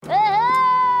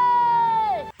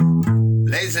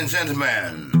Ladies and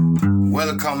gentlemen,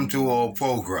 welcome to our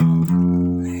program.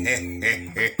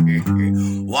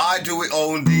 Why do we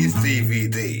own these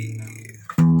DVDs?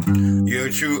 Your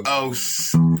true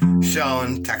host,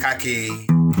 Sean Takaki,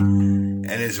 and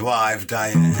his wife,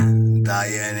 Diane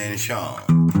and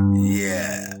Sean.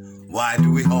 Yeah, why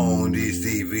do we own these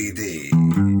DVDs?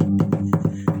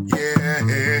 Yeah.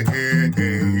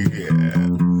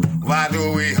 Why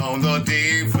do we own the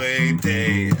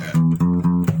DVD?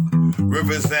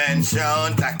 Represent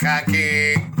Sean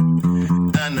Takaki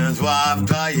and his wife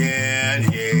Diane,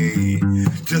 yeah.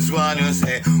 Just wanna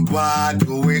say, why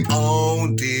do we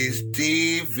own this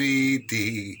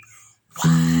DVD? Why?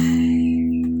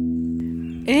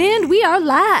 And we are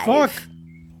live. Fuck.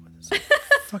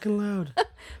 Fucking loud.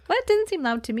 Well, it didn't seem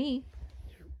loud to me.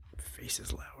 Your face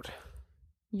is loud.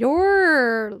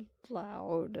 You're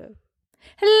loud.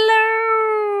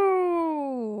 Hello.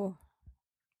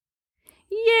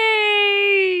 Yay.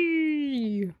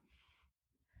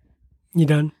 You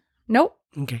done? Nope.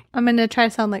 Okay. I'm going to try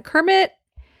to sound like Kermit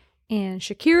and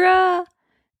Shakira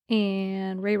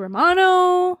and Ray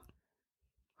Romano.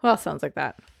 Who else sounds like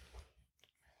that?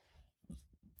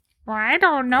 I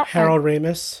don't know. Harold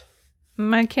Ramis.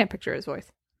 I can't picture his voice.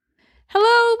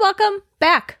 Hello, welcome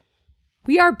back.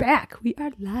 We are back. We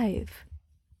are live.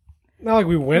 Not like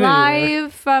we went anywhere.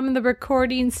 Live from the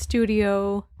recording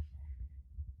studio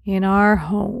in our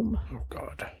home. Oh,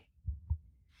 God.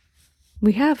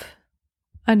 We have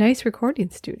a nice recording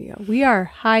studio. We are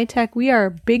high tech. We are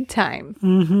big time.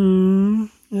 Mm-hmm.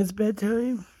 It's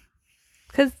bedtime.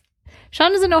 Because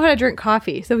Sean doesn't know how to drink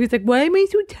coffee. So he's like, why am I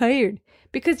so tired?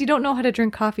 Because you don't know how to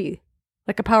drink coffee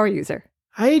like a power user.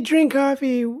 I drink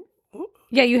coffee.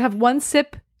 Yeah, you have one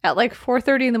sip at like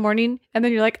 4:30 in the morning. And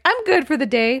then you're like, I'm good for the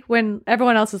day when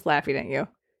everyone else is laughing at you.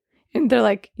 And they're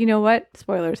like, you know what?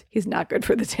 Spoilers. He's not good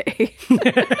for the day.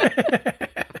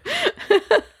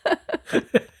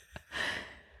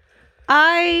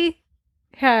 I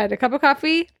had a cup of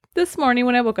coffee this morning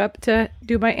when I woke up to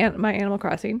do my Animal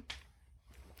Crossing.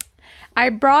 I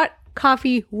brought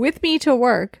coffee with me to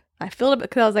work. I filled it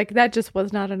because I was like, that just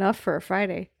was not enough for a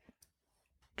Friday.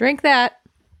 Drank that.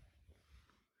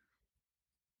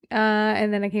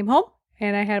 And then I came home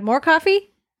and I had more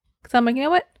coffee. Because I'm like, you know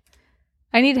what?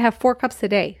 I need to have 4 cups a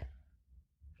day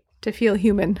to feel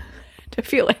human, to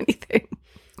feel anything.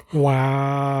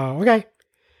 Wow. Okay.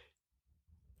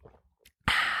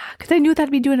 Because I knew that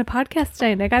I'd be doing a podcast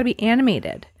tonight and I got to be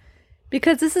animated.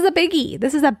 Because this is a biggie.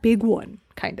 This is a big one,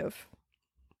 kind of.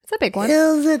 It's a big one.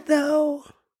 Is it, though?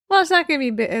 Well, it's not going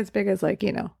to be as big as, like,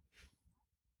 you know,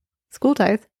 School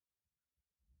Ties.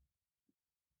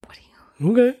 What do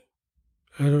you... Okay.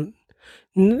 I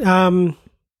don't...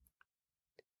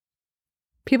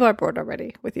 People are bored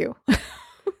already with you.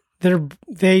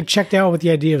 They checked out with the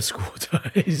idea of School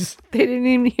Ties. They didn't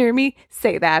even hear me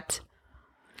say that.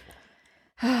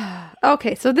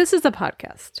 Okay, so this is a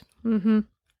podcast. Mm-hmm.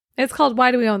 It's called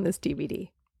Why Do We Own This DVD?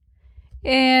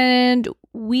 And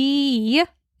we,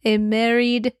 a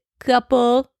married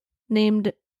couple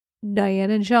named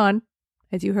Diane and Sean,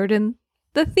 as you heard in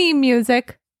the theme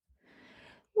music,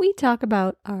 we talk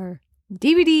about our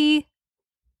DVD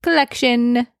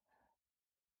collection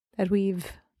that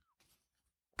we've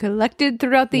collected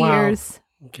throughout the years.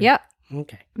 Okay. Yep.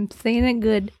 Okay. I'm saying it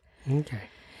good. Okay.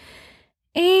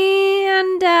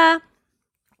 And,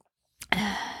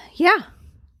 yeah.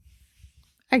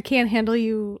 I can't handle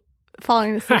you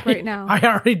falling asleep right now. I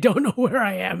already don't know where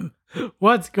I am.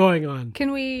 What's going on?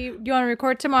 Do you want to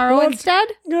record tomorrow instead?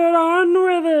 Get on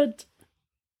with it.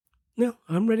 No,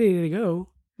 I'm ready to go.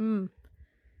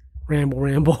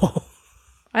 Ramble.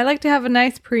 I like to have a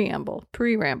nice pre-ramble.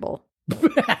 What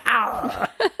was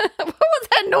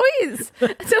that noise?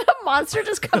 Did a monster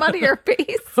just come out of your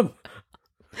face?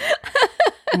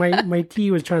 my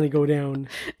tea was trying to go down.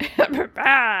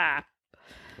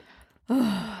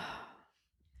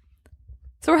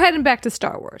 So we're heading back to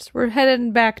Star Wars. We're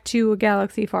heading back to a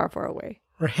galaxy far, far away.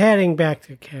 We're heading back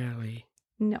to Cali.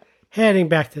 No. Heading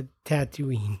back to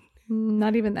Tatooine.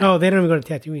 Not even that. Oh, they don't even go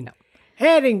to Tatooine. No.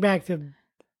 Heading back to...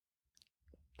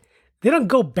 They don't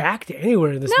go back to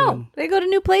anywhere in this No, one. they go to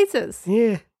new places.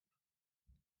 Yeah.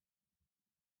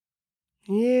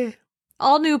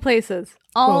 All new places.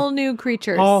 All new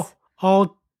creatures.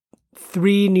 All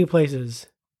 3 new places.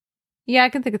 Yeah, I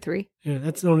can think of 3. Yeah,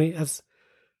 that's...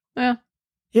 Yeah.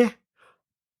 Yeah.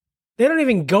 They don't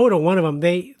even go to one of them.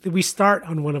 We start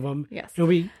on one of them. Yes. And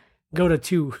we go to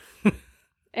 2.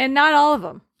 And not all of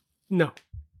them. No.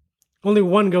 Only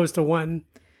one goes to one.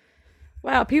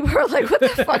 Wow, people are like, what the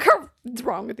fuck is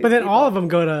wrong with these But then people? all of them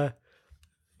go to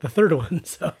the third one,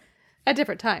 so. At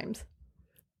different times.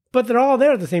 but they're all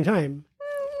there at the same time.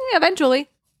 Yeah, eventually.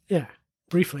 Yeah,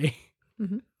 briefly.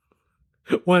 Mhm.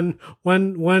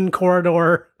 One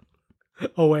corridor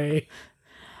away.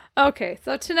 Okay,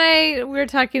 so tonight we're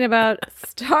talking about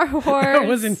Star Wars. That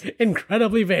was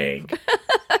incredibly vague.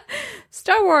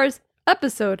 Star Wars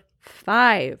Episode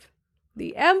 5.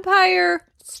 The Empire Of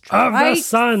the Strikes.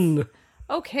 Sun.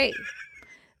 Okay.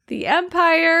 The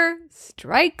Empire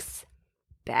Strikes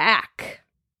Back.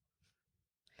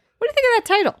 What do you think of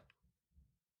that title?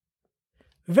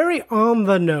 Very on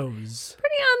the nose.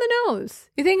 Pretty on the nose.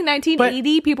 You think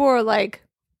 1980 people were like,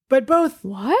 But both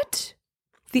what?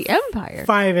 The Empire?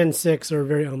 5 and 6 are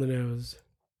very on the nose.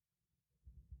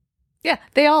 Yeah,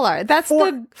 they all are. That's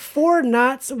the... Four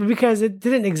not so- because it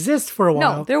didn't exist for a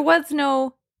while. No, there was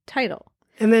no title.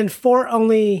 And then 4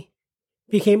 only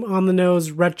became on the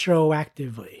nose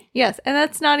retroactively. Yes, and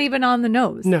that's not even on the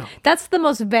nose. No. That's the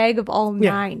most vague of all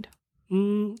Yeah. 9.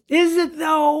 Is it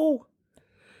though?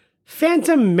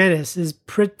 Phantom Menace is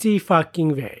pretty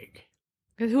fucking vague.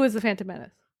 Who is the Phantom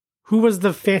Menace? Who was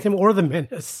the Phantom or the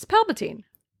Menace? It's Palpatine.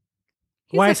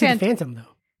 He's Why the is he the Phantom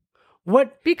though?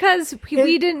 What? Because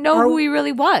we didn't know who he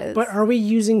really was. But are we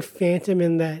using Phantom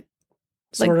in that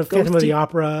sort Like of Phantom of the ghosty?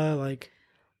 Opera,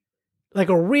 like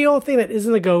a real thing that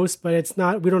isn't a ghost, but it's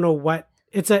not? We don't know what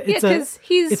it's a. It's 'cause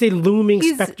it's a looming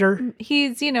specter.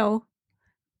 He's,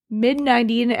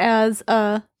 mid-90s as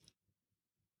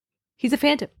he's a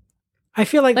Phantom. I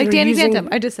feel like Like they're Danny using, Phantom.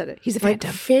 I just said it. He's a like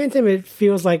Phantom. Phantom. It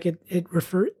feels like it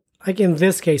refers, like in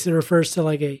this case, it refers to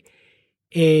like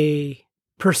a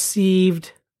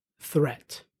perceived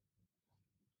threat.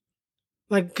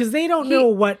 Like, because they don't know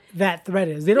what that threat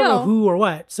is. They don't know No. who or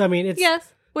what. So I mean, it's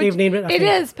Yes. they've named it. It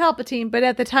is Palpatine, but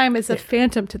at the time it's a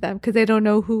Phantom to them because they don't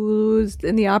know who's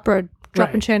in the opera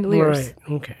dropping Right, chandeliers.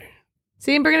 Right. Okay.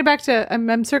 See, I'm bringing it back to,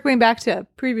 I'm circling back to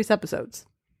previous episodes.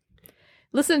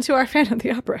 Listen to our Phantom of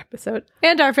the Opera episode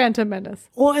and our Phantom Menace.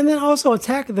 Well, and then also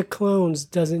Attack of the Clones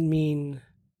doesn't mean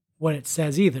what it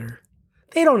says either.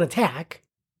 They don't attack.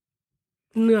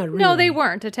 Not really. No, they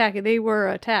weren't attacking. They were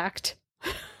attacked.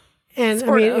 And I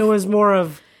sort mean, of. it was more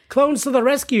of clones to the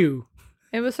rescue.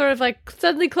 It was sort of like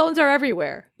suddenly clones are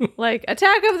everywhere. Like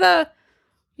Attack of the,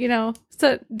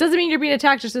 so doesn't mean you're being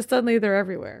attacked, it's just suddenly they're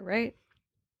everywhere, right?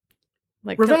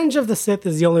 Like Revenge of the Sith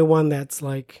is the only one that's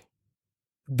like,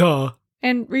 duh.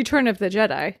 and Return of the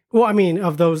Jedi. Well, I mean,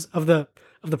 of those of the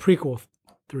prequel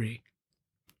 3,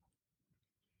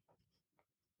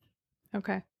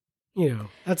 Okay.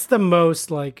 that's the most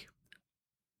like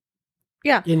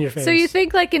Yeah. in your face. So you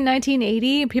think like in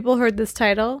 1980, people heard this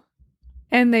title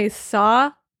and they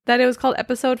saw that it was called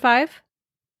Episode 5?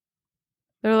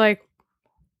 They're like,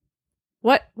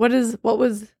 what was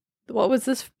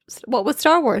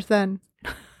Star Wars then?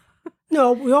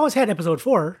 No, we always had Episode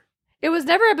 4. It was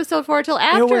never Episode 4 till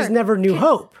after. It was never New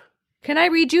Hope. Can I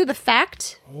read you the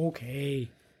fact? Okay.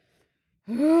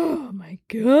 Oh my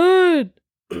god.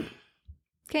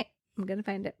 Okay, I'm gonna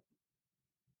find it.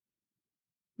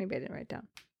 Maybe I didn't write it down.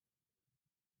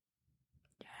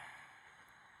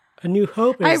 A New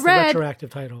Hope is I the read- retroactive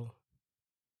title.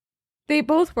 They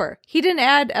both were. He didn't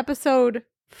add Episode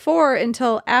 4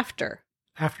 until after.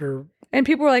 After And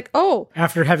people were like, oh,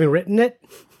 having written it?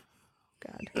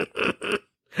 God.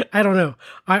 I don't know.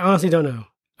 I honestly don't know.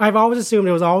 I've always assumed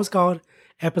it was always called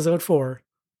Episode 4.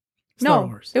 Star No,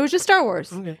 Wars. it was just Star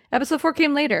Wars. Okay. Episode 4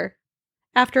 came later.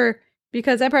 After,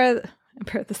 because Empire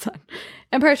of the Sun.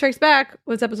 Empire Strikes Back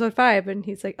was Episode 5. And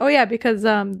he's like, oh yeah, because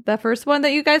the first one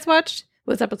that you guys watched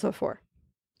was Episode 4.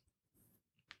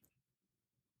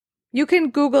 You can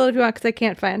Google it if you want, because I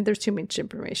can't find, there's too much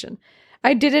information.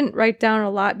 I didn't write down a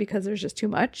lot because there's just too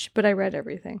much, but I read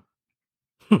everything.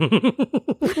 Does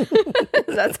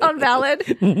that sound valid?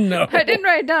 No. I didn't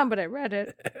write it down, but I read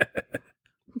it.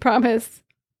 Promise.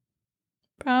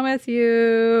 Promise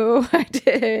you I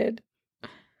did.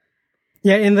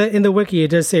 Yeah, in the wiki it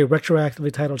does say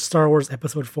retroactively titled Star Wars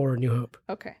Episode 4 New Hope.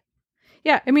 Okay.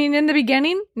 Yeah, I mean, in the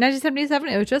beginning, 1977,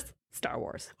 it was just Star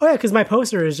Wars. Oh yeah, because my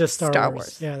poster is just Star Star Wars.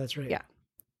 Wars. Yeah, that's right. Yeah.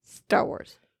 Star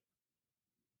Wars.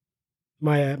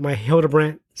 My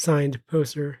Hildebrandt signed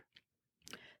poster.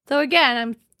 So again,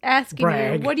 I'm asking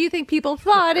Brag. you, what do you think people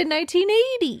thought in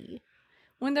 1980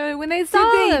 when they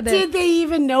saw Did they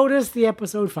even notice the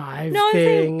Episode 5 No, I'm thing?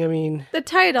 saying- I mean, the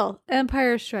title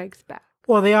Empire Strikes Back?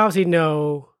 well, they obviously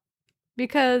know.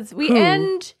 Because we Who?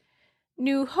 end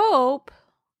New Hope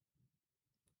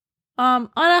on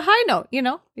a high note,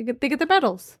 they get their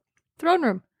medals, throne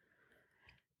room,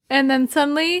 and then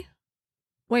suddenly,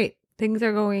 wait, things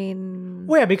are going.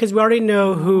 Well, yeah, because we already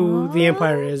know who the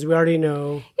Empire is. We already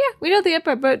know. Yeah, we know the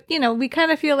Empire, but we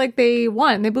kind of feel like they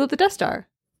won. They blew up the Death Star.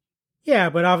 Yeah,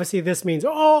 but obviously this means,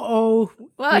 well,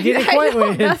 Well, we didn't I quite know,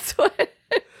 win. that's what.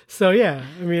 So yeah,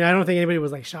 I mean, I don't think anybody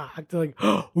was like shocked. They're like,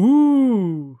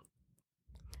 ooh.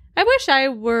 I wish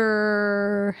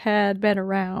I had been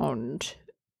around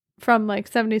from like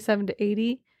 77 to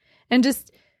 80, and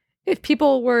just if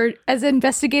people were as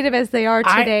investigative as they are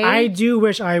today. I do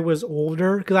wish I was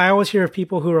older, because I always hear of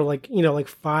people who are like, like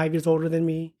 5 years older than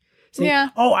me saying, Yeah.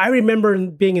 oh, I remember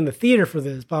being in the theater for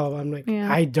this, blah, blah, blah. I'm like,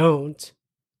 Yeah. I don't.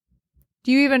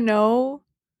 Do you even know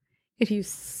if you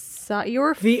saw? You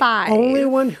were The 5. only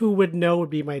one who would know would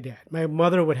be my dad. My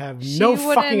mother would have no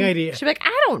fucking idea. She'd be like,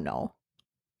 I don't know.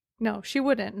 No, she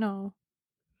wouldn't. No.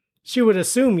 She would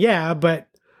assume, yeah, but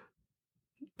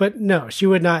no, she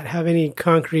would not have any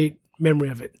concrete memory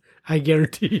of it. I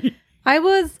guarantee. I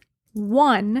was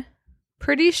 1.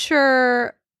 Pretty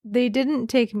sure they didn't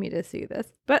take me to see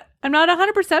this, but I'm not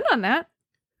 100% on that.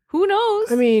 Who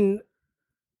knows? I mean,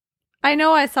 I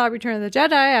know I saw Return of the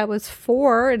Jedi. I was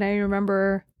 4, and I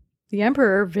remember the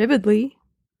Emperor vividly.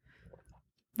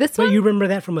 This but one? you remember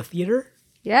that from a theater?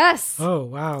 Yes. Oh,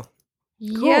 wow.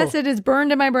 Cool. Yes, it is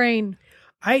burned in my brain.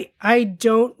 I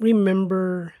don't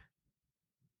remember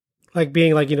like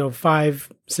being like,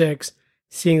 5, 6,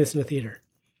 seeing this in a theater.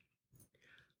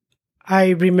 I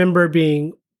remember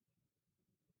being,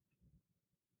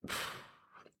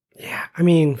 yeah, I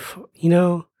mean,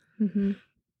 Mm-hmm.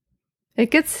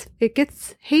 It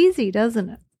gets hazy, doesn't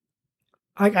it?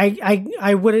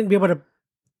 I wouldn't be able to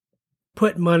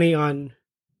put money on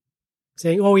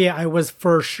saying, oh yeah, I was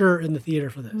for sure in the theater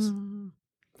for this. Mm.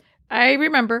 I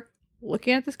remember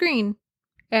looking at the screen,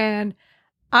 and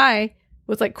I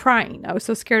was like crying. I was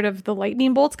so scared of the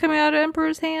lightning bolts coming out of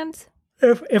Emperor's hands.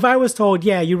 If I was told,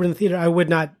 yeah, you were in the theater, I would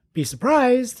not be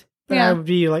surprised, but Yeah. I would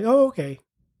be like, oh, okay.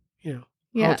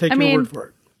 Yeah, I'll take your word for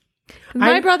it.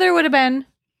 My brother would have been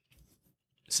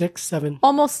 6, 7.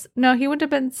 almost, no, he wouldn't have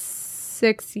been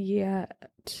 6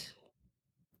 yet.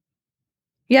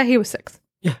 Yeah, he was 6.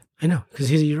 Yeah, I know, because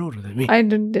he's a year older than me. I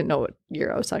didn't know what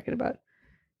year I was talking about.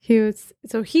 He would, I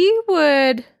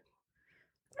don't know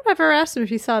if I've ever asked him if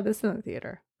he saw this in the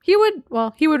theater. He would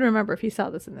remember if he saw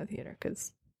this in the theater,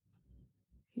 because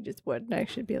he just would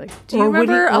actually be like, do you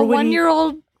remember a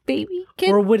 1-year-old baby kid?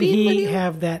 Or would being with he you?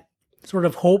 have that sort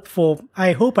of hopeful,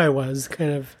 I hope I was,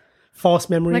 kind of false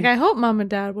memory? Like, I hope Mom and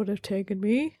Dad would have taken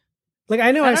me. Like,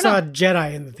 I know I I don't saw know.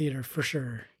 Jedi in the theater for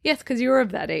sure. Yes, because you were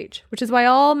of that age, which is why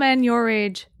all men your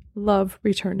age love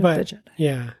Return of the Jedi.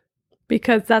 Yeah.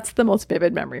 Because that's the most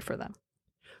vivid memory for them.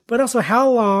 But also, how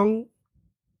long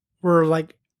were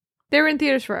like, They were in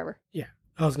theaters forever. yeah,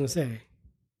 I was going to say.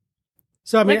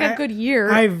 So, I mean, Like a good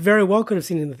year. I very well could have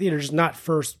seen it in the theater, just not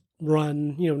first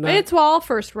run, not. It's all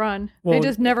first run. Well, They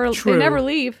just never true. they never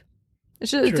leave. It's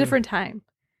just a True. different time.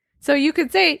 So you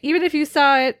could say, even if you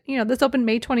saw it, this opened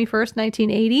May 21st,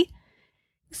 1980, you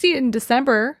see it in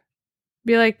December,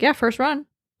 be like, yeah, first run.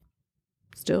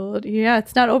 Still, yeah,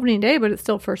 it's not opening day, but it's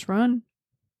still first run.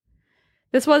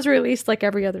 This was released like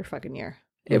every other fucking year.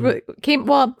 It came,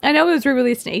 well, I know it was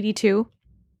re-released in 82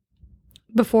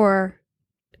 before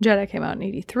Jedi came out in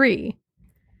 83.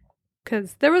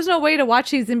 Because there was no way to watch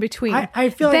these in between. I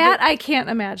feel that like I can't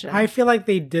imagine. I feel like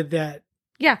they did that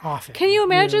Yeah. often. Can you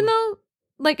imagine know? though?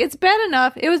 Like, it's bad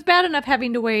enough. It was bad enough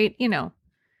having to wait, we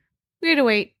had to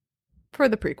wait for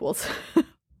the prequels.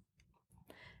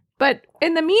 But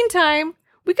in the meantime,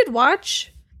 we could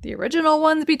watch the original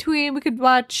ones between. We could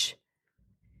watch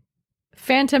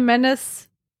Phantom Menace.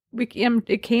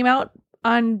 It came out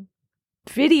on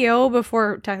video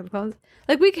before Attack of the Clones.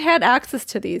 Like, we had access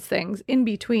to these things in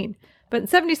between. But in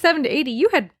 77 to 80, you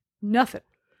had nothing.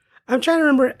 I'm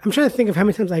trying to think of how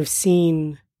many times I've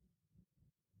seen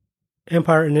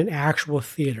Empire in an actual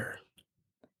theater.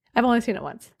 I've only seen it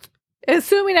once.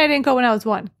 Assuming I didn't go when I was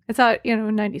 1. I saw it,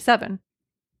 in 97.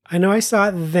 I know I saw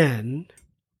it then.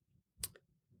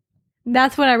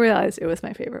 That's when I realized it was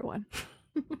my favorite one.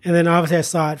 And then obviously I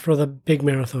saw it for the big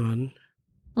marathon.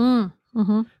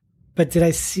 Mm-hmm. But did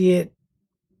I see it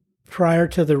prior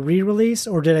to the re-release,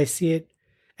 or did I see it?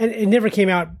 And it never came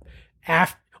out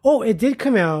after. Oh, it did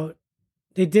come out.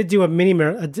 They did do a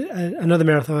another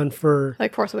marathon for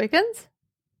Like Force Awakens?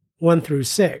 1 through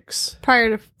 6.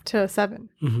 Prior to 7.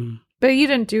 Mm-hmm. But you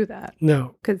didn't do that,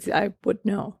 No, because I would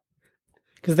know.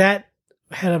 because that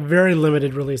had a very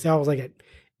limited release. That was like at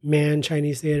Man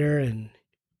Chinese Theater, and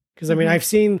because I mean I've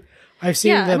seen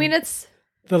Yeah, the, it's...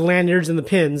 the lanyards and the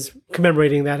pins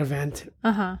commemorating that event.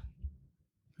 Uh-huh.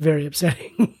 Very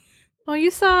upsetting. Well, you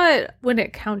saw it when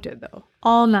it counted, though.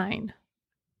 All 9.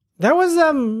 That was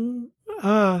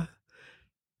that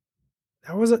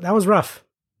was rough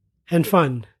and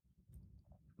fun.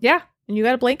 Yeah, and you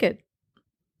got a blanket.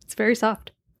 It's very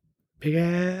soft. Big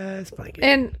ass blanket.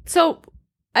 And so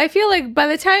I feel like by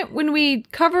the time when we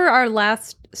cover our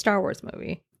last Star Wars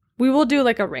movie, we will do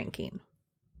like a ranking.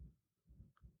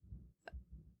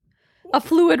 A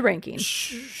fluid ranking.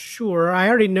 Sure. I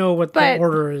already know what But, the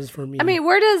order is for me. I mean,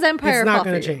 where does Empire it's not fall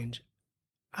going for to you? change.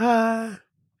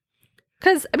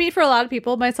 Because, I mean, for a lot of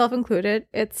people, myself included,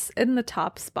 it's in the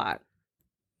top spot.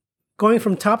 Going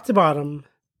from top to bottom.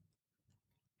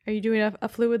 Are you doing a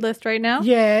fluid list right now?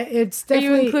 Yeah, it's Are you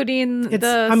definitely... including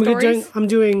the stories? I'm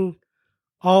doing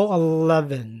all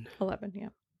 11. 11, yeah.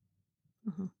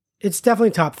 Mm-hmm. It's definitely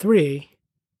top 3.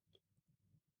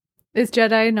 Is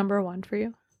Jedi number 1 for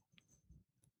you?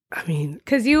 I mean...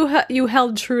 Because you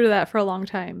held true to that for a long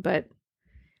time, but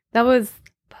that was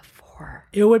before.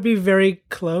 It would be very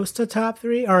close to top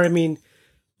 3. Or, I mean,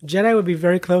 Jedi would be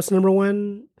very close to number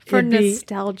 1. For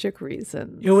nostalgic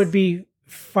reasons. It would be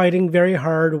fighting very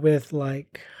hard with,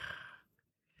 like...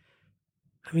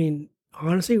 I mean,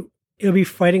 honestly, it would be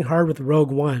fighting hard with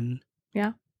Rogue One.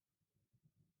 Yeah.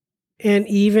 And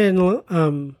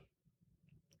even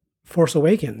Force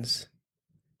Awakens.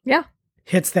 Yeah.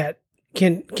 Hits that...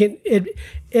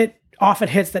 It often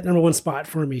hits that number 1 spot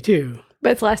for me, too.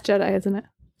 But it's Last Jedi, isn't it?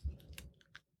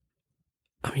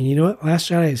 I mean, you know what? Last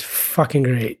Jedi is fucking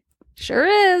great. Sure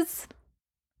is.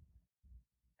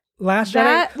 Last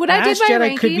When I did my Jedi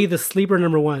ranking, could be the sleeper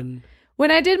number 1. When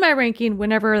I did my ranking,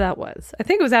 whenever that was, I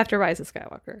think it was after Rise of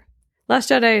Skywalker. Last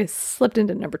Jedi slipped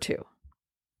into number 2.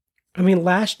 I mean,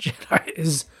 Last Jedi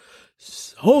is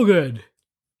so good.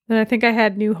 Then I think I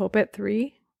had New Hope at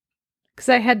 3. Because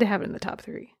I had to have it in the top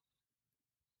 3.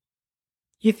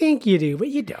 You think you do, but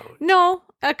you don't. No,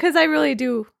 because I really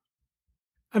do.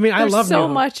 I mean, There's I love so New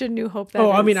Hope. much in New Hope.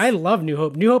 I mean, I love New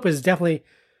Hope. New Hope is definitely,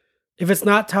 if it's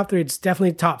not top 3, it's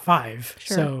definitely top 5.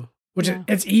 Sure. So, which Yeah.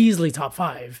 it's easily top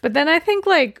 5. But then I think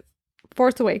like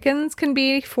Force Awakens can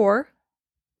be 4.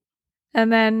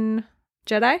 And then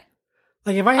Jedi.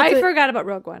 Like if I forgot about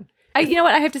Rogue One. You know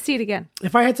what? I have to see it again.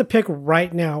 if I had to pick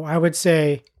right now, I would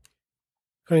say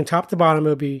going top to bottom, it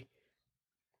would be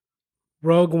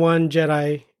Rogue One,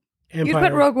 Jedi, Empire. You'd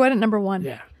put Rogue One at number 1.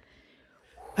 Yeah.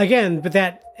 Again, but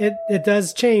it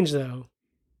does change though.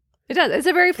 It does. It's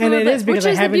a very fluid And it list, is because which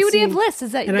I is the haven't beauty of seen- lists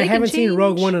is that And they I haven't can seen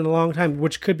Rogue change. One in a long time,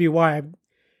 which could be why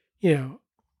You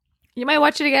might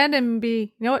watch it again and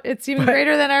be, you know what? It's even But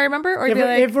greater than I remember. Or if, be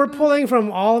like, if we're pulling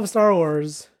from all of Star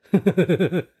Wars,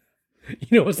 you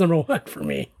know what's number 1 for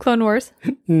me? Clone Wars,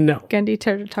 No. Genndy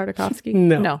Tartakovsky.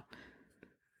 No.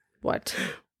 What?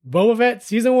 Boba Fett,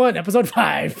 season 1, episode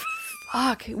 5.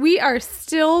 Fuck. We are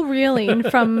still reeling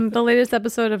from the latest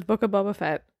episode of Book of Boba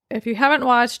Fett. If you haven't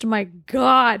watched, my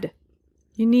God,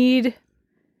 you need.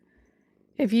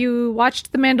 If you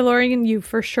watched The Mandalorian, you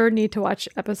for sure need to watch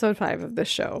episode 5 of this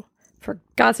show. For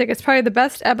God's sake, it's probably the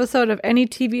best episode of any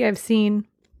TV I've seen.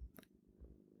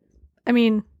 I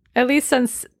mean, at least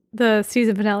since the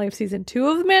season finale of season 2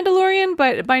 of The Mandalorian,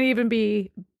 but it might even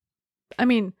be. I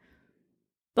mean,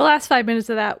 the last 5 minutes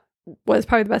of that was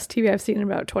probably the best TV I've seen in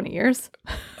about 20 years.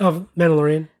 Of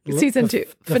Mandalorian. Season 2.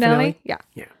 the Finale? Yeah.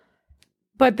 Yeah.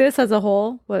 But this as a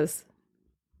whole was.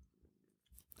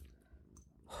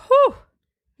 Whew.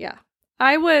 Yeah.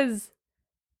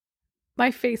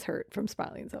 My face hurt from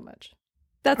smiling so much.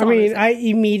 That's all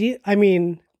I'm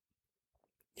saying.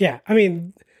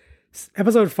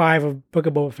 Episode 5 of Book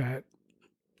of Boba Fett.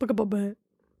 Book of Boba.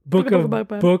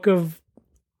 Book of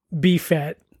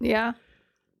B-Fett. Yeah.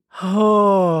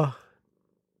 Oh,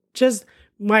 just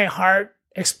my heart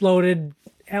exploded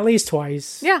at least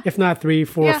twice. Yeah. If not 3,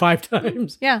 4, Yeah. 5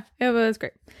 times. Yeah. It was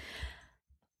great.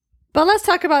 But let's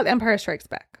talk about Empire Strikes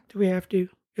Back. Do we have to?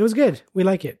 It was good. We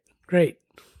like it. Great.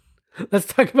 Let's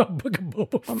talk about Book of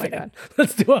Boba Fett. Oh my God.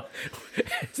 Let's do a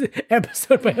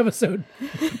episode by episode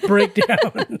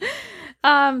breakdown.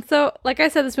 So, like I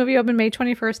said, this movie opened May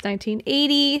 21st,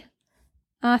 1980.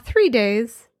 3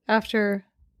 days after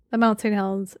the Mount St.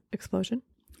 Helens explosion.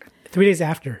 3 days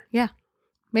after. Yeah.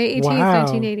 May 18th, Wow.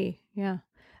 1980. Yeah.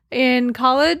 In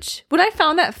college, when I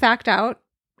found that fact out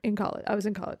in college, I was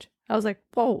in college. I was like,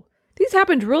 whoa, these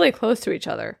happened really close to each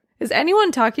other. Is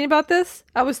anyone talking about this?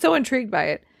 I was so intrigued by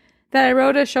it that I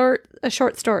wrote a short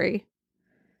story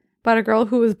about a girl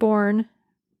who was born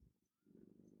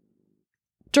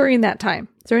during that time,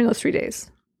 during those 3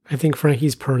 days. I think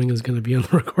Frankie's purring is going to be on the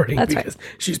recording That's because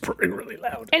she's purring really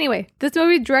loud. Anyway, this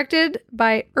movie directed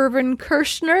by Irvin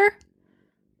Kershner.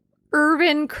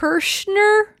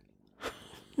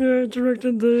 Yeah,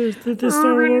 directed the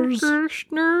Star Wars.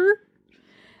 Kershner.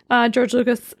 George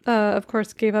Lucas, of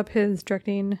course, gave up his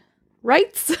directing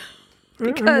rights.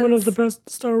 I'm one of the best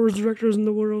Star Wars directors in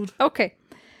the world. Okay.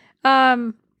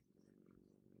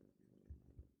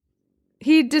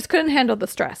 he just couldn't handle the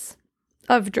stress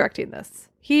of directing this.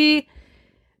 He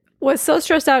was so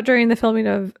stressed out during the filming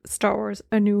of Star Wars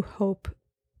A New Hope.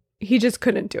 He just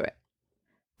couldn't do it.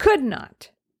 Could not.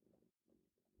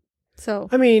 So,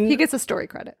 I mean, he gets a story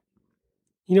credit.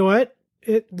 You know what?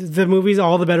 The movie's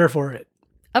all the better for it.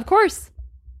 Of course.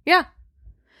 Yeah.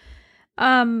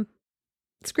 Screenplay,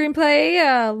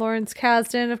 Lawrence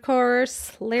Kasdan, of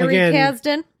course. Larry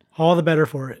Kasdan. All the better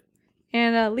for it.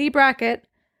 And Lee Brackett,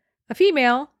 a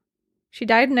female. She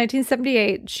died in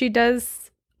 1978. She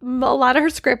does a lot of her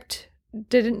script.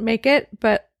 Didn't make it,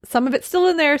 but some of it's still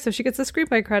in there, so she gets a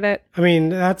screenplay credit. I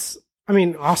mean,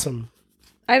 awesome.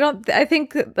 I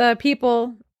think the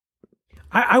people...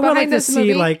 I would like to see,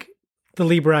 movie, like, the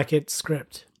Lee Brackett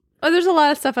script. Oh, there's a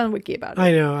lot of stuff on Wiki about it.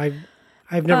 I know.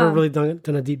 I've never really done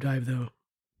a deep dive, though.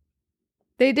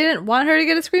 They didn't want her to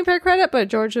get a screenplay credit, but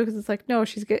George Lucas is like, no,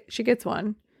 she gets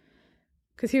one.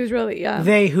 Because he was really...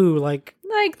 They who? Like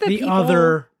the people.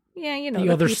 Other... Yeah, you know, the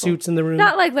other people. suits in the room.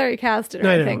 Not like Larry Kasdan or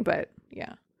anything, but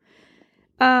yeah.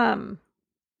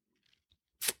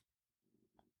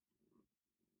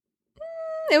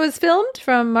 It was filmed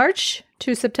from March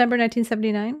to September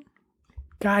 1979.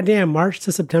 Goddamn, March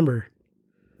to September.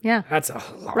 Yeah. That's a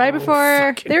long right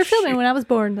before they were filming shit. when I was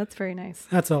born. That's very nice.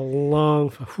 That's a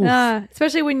long...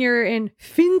 especially when you're in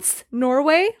Finns,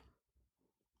 Norway.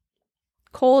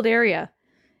 Cold area.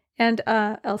 And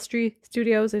Elstree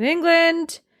Studios in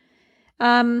England.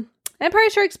 Empire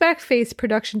Strikes Back faced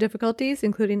production difficulties,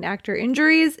 including actor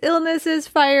injuries, illnesses,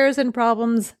 fires, and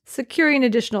problems securing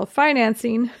additional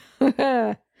financing. With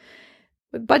a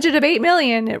budget of $8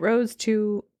 million, it rose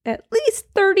to at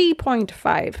least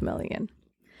 $30.5 million.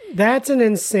 That's an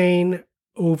insane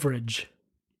overage.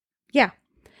 Yeah.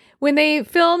 When they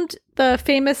filmed the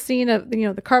famous scene of, the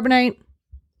carbonite,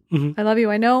 I love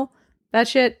you, I know, that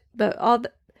shit,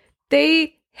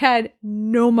 they had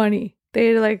no money. They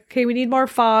had like, okay, we need more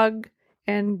fog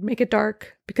and make it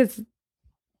dark because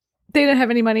they didn't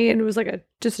have any money and it was like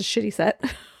just a shitty set.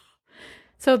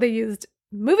 So they used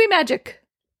movie magic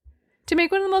to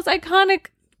make one of the most iconic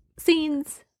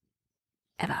scenes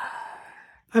ever.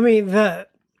 I mean,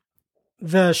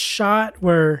 the shot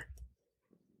where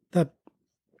the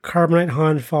carbonite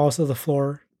Han falls to the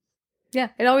floor. Yeah,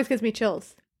 it always gives me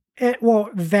chills.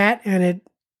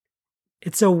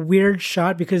 It's a weird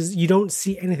shot because you don't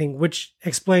see anything, which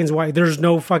explains why there's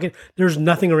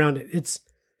nothing around it. It's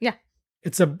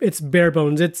bare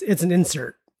bones. It's an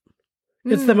insert.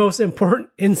 It's the most important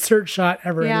insert shot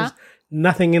ever. Yeah. There's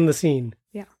nothing in the scene.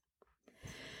 Yeah.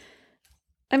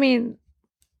 I mean,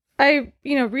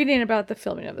 reading about the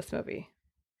filming of this movie,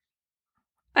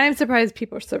 I'm surprised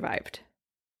people survived.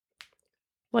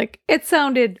 Like, it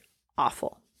sounded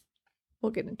awful.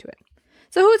 We'll get into it.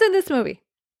 So who's in this movie?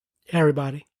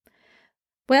 Everybody.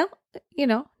 Well,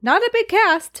 not a big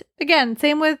cast. Again,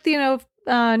 same with,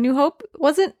 New Hope.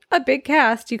 Wasn't a big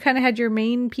cast. You kind of had your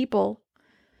main people.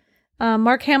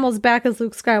 Mark Hamill's back as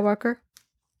Luke Skywalker.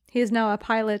 He is now a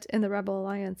pilot in the Rebel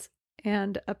Alliance.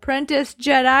 And apprentice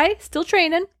Jedi, still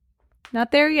training.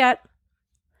 Not there yet.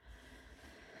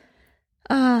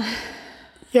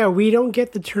 Yeah, we don't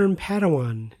get the term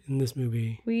Padawan in this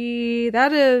movie.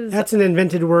 That's an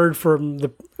invented word from the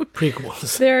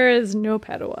prequels. There is no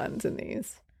Padawans in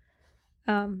these.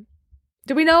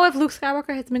 Do we know if Luke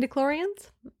Skywalker has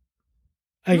midichlorians?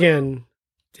 Again,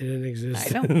 didn't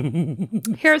exist. I know.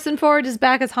 Harrison Ford is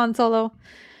back as Han Solo,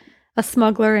 a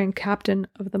smuggler and captain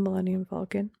of the Millennium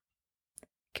Falcon.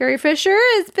 Carrie Fisher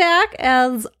is back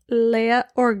as Leia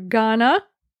Organa,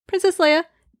 Princess Leia.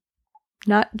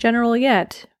 Not general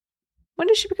yet. When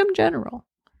does she become general?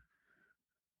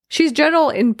 She's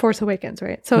general in Force Awakens,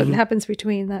 right? So it happens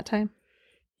between that time.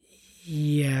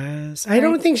 Yes. I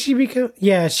don't think she becomes...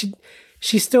 Yeah,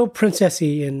 she's still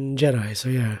princessy in Jedi, so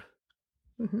yeah.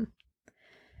 Mm-hmm.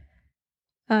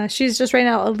 She's just right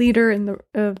now a leader in the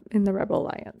Rebel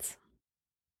Alliance.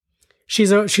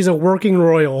 She's a working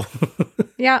royal.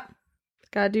 Yeah.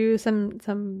 Gotta do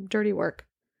some dirty work.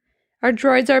 Our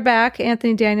droids are back.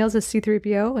 Anthony Daniels is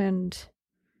C-3PO and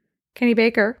Kenny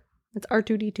Baker. It's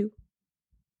R2-D2.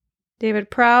 David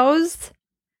Prowse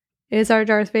is our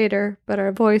Darth Vader, but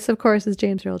our voice, of course, is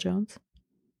James Earl Jones.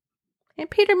 And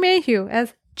Peter Mayhew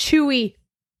as Chewie.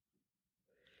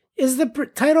 Is the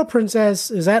title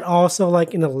princess, is that also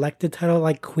like an elected title,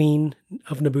 like Queen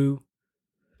of Naboo?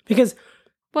 Because...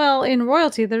 Well, in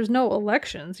royalty, there's no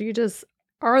elections. You just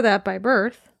are that by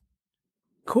birth.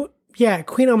 Yeah,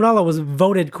 Queen Amidala was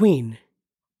voted queen.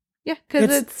 Yeah, because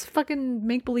it's fucking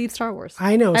make-believe Star Wars.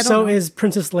 I know. So is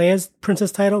Princess Leia's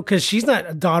princess title? Because she's not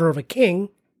a daughter of a king.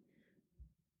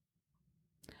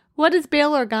 What is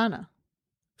Bail Organa?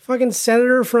 fucking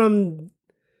senator from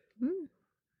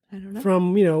I don't know.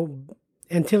 from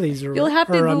Antilles or You'll have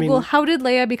to Google how did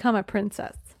Leia become a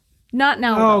princess? Not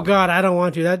now. Oh God, I don't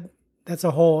want to. That's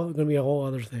gonna be a whole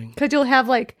other thing. Because you'll have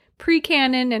like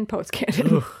pre-canon and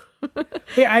post-canon.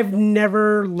 Hey, I've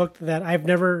never looked at that. I've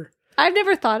never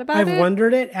thought about it. I've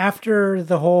wondered it after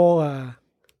the whole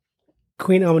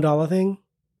Queen Amidala thing.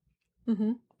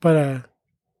 Mm-hmm. But I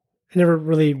never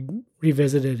really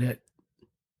revisited it.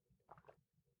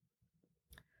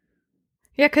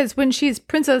 Yeah, because when she's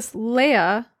Princess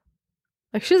Leia,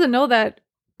 like she doesn't know that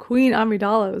Queen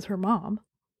Amidala is her mom.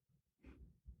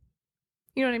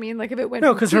 You know what I mean? Like if it went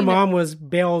No, because her mom was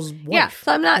Bale's wife. Yeah,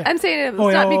 so I'm not. Yeah. I'm saying it's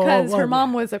not because her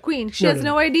mom yeah. was a queen. She has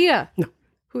no idea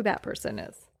who that person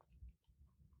is.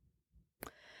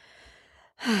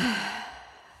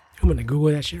 I'm gonna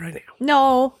Google that shit right now.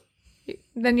 No,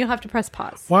 then you'll have to press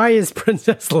pause. Why is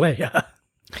Princess Leia?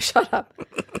 Shut up.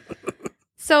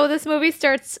 So this movie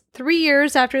starts 3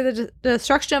 years after the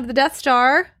destruction of the Death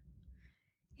Star,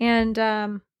 and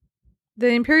the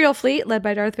Imperial fleet, led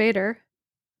by Darth Vader,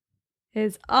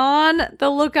 is on the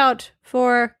lookout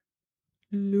for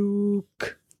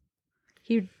Luke.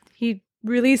 He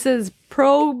releases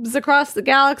probes across the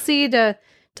galaxy to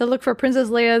look for Princess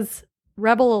Leia's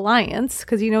Rebel Alliance,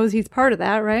 because he knows he's part of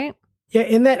that, right? Yeah,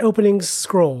 in that opening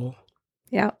scroll.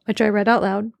 Yeah, which I read out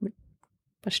loud,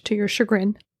 much to your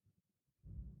chagrin.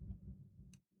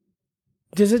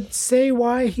 Does it say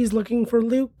why he's looking for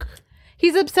Luke?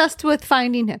 He's obsessed with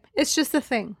finding him. It's just a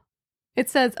thing. It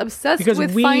says obsessed Because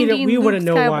with we finding Luke wouldn't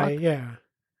know Skywalker. why. Yeah,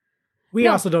 we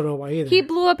No. also don't know why either. He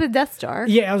blew up a Death Star.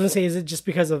 Yeah, I was gonna say, is it just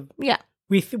because of Yeah.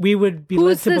 we would be led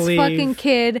Who's to this believe fucking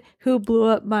kid who blew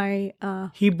up my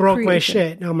he broke my creation?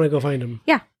 shit. Now I'm gonna go find him.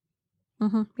 Yeah.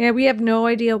 Mm-hmm. Yeah, we have no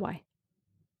idea why.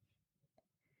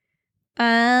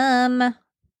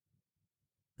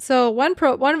 So one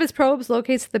of his probes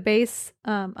locates the base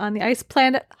on the ice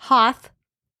planet Hoth.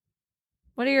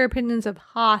 What are your opinions of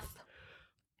Hoth?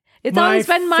 It's always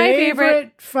been my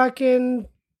favorite. fucking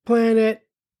planet,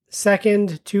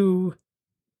 second to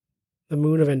the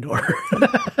moon of Endor.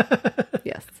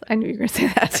 Yes, I knew you were going to say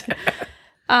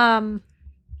that.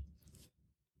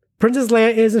 Princess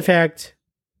Leia is in fact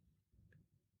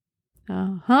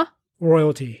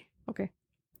royalty. Okay.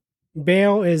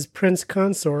 Bale is prince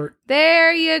consort.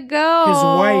 There you go. His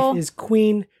wife is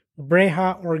Queen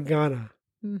Breha Organa.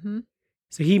 Mm-hmm.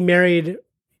 So he married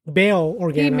Bale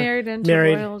Organa. He married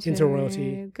into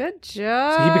royalty. Good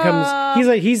job.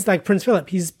 So he's like Prince Philip.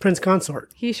 He's prince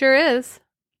consort. He sure is.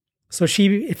 So she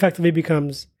effectively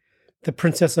becomes the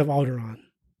princess of Alderaan.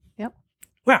 Yep.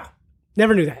 Wow.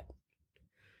 Never knew that.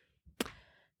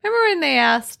 Remember when they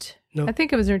asked, No. I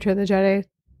think it was in Return of the Jedi,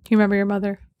 do you remember your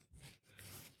mother?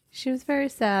 She was very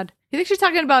sad. You think she's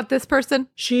talking about this person?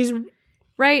 She's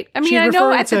Right? I mean, She's I know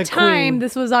referring at the to time Queen.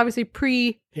 this was obviously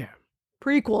yeah.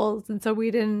 prequels, and so we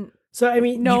didn't. So I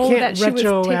mean, know you can't that she was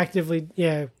retroactively.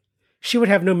 Yeah, she would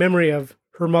have no memory of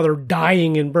her mother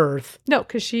dying in birth. No,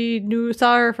 because she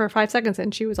saw her for 5 seconds,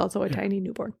 and she was also a tiny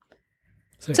newborn.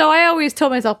 So- So I always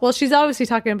told myself, well, she's obviously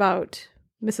talking about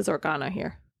Mrs. Organa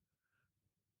here.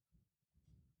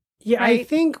 Yeah, Right? I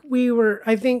think we were.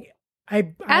 I think I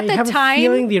the have time- a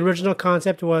feeling the original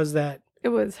concept was that. It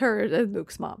was her as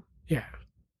Luke's mom, Yeah,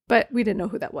 but we didn't know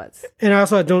who that was. and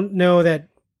also I don't know that.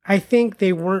 I think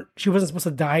they weren't. She wasn't supposed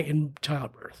to die in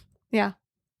childbirth. Yeah.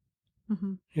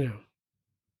 Mm-hmm. You know.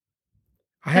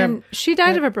 I have. And she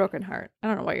died of a broken heart. I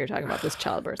don't know why you're talking about this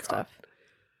childbirth stuff.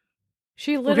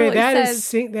 She literally Okay, that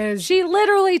says, is she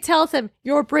literally tells him,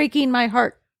 "You're breaking my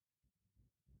heart."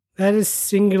 that is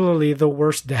singularly the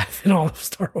worst death in all of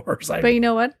Star Wars. But you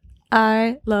know what?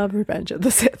 I love Revenge of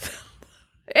the Sith.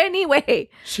 Anyway.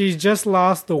 She's just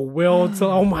lost the will to.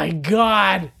 Oh my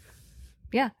god!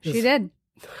 Yeah, she Yes. did.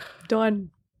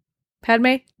 Done.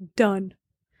 Padme, done.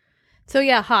 So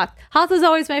yeah, Hoth. Hoth is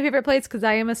always my favorite place because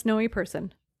I am a snowy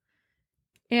person.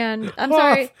 And I'm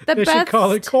sorry, the they best. should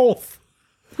call it Kolth.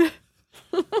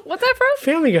 What's that from?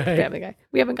 Family Guy. Family Guy.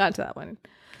 We haven't gotten to that one.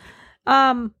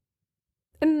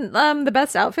 And the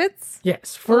best outfits.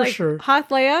 Yes, for Like, sure. Hoth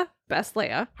Leia, best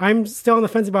Leia. I'm still on the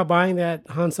fence about buying that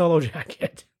Han Solo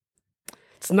jacket.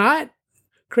 It's not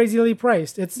crazily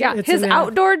priced. It's Yeah, his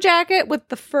outdoor jacket with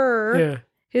the fur. Yeah,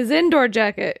 His indoor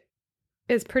jacket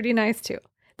is pretty nice too.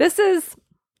 This is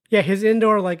yeah. His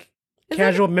indoor like Is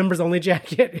casual members only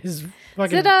jacket is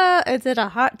fucking. is it a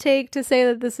hot take to say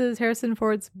that this is Harrison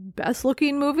Ford's best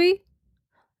looking movie?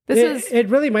 It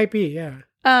really might be. Yeah.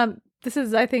 This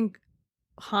is I think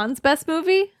Han's best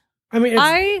movie. I mean,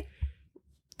 I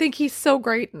think he's so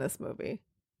great in this movie.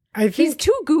 I He's think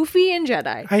too goofy in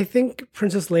Jedi. I think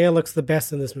Princess Leia looks the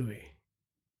best in this movie.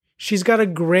 She's got a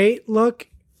great look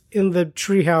in the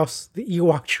treehouse, the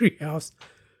Ewok treehouse,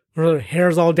 where her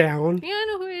hair's all down. Yeah, I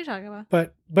know who you're talking about.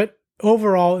 But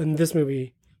overall, in this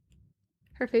movie,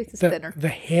 Her face is thinner. the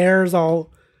hair's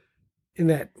all in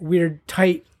that weird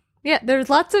tight Yeah, there's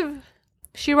lots of...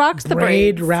 She rocks the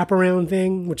braid braids. wraparound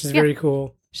thing, which is very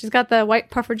cool. She's got the white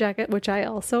puffer jacket, which I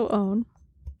also own.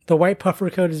 The white puffer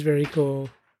coat is very cool.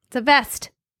 It's a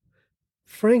vest.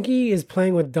 Frankie is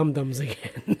playing with dum-dums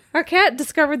again. Our cat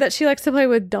discovered that she likes to play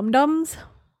with dum-dums.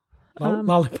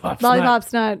 Lollipops.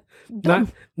 Lollipops, not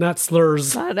dum, Not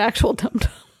slurs. not actual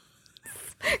dum-dums.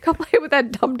 Go play with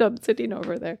that dum-dum sitting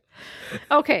over there.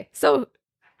 Okay, so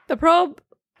the probe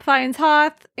finds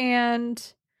Hoth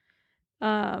and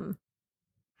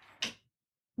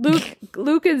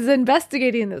Luke is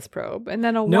investigating this probe, and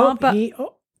then a Wampa.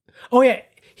 Yeah,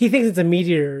 he thinks it's a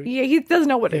meteor. Yeah, he doesn't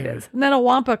know what it is. And then a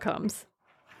Wampa comes.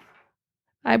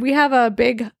 We have a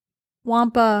big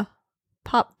Wampa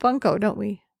Pop Funko, don't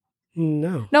we?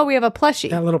 No, we have a plushie.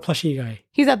 that little plushie guy.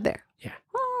 He's up there. Yeah.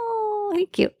 Oh, he's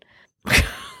cute.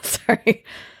 Sorry.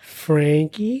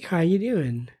 Frankie, how you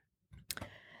doing?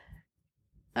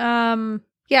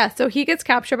 Yeah, so he gets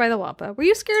captured by the Wampa. Were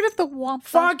you scared of the Wampa?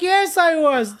 Fuck yes, I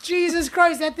was. Jesus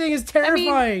Christ, that thing is I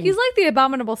terrifying. mean, he's like the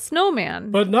abominable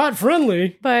snowman, but not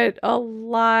friendly. but a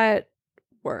lot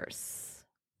worse.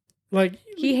 Like,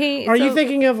 He hates. are you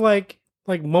thinking of like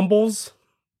Mumbles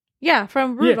Yeah,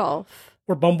 from Rudolph.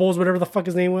 or Bumbles, whatever the fuck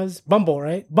his name was? Bumble,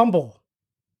 right? Bumble,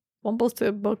 Mumbles took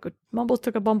a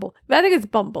Bumble. I think it's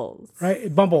Bumbles.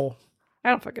 right? Bumble. I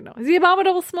don't fucking know. Is he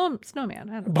abominable snowman?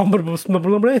 I don't know.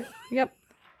 Bumble. Yep.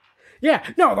 Yeah,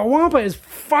 no, the Wampa is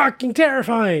fucking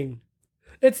terrifying.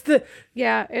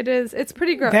 Yeah, it is. It's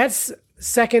pretty gross. That's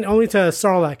second only to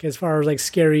Sarlacc as far as like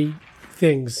scary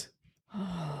things.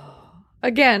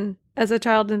 Again, as a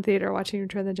child in theater watching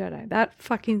Return of the Jedi, that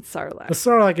fucking Sarlacc. The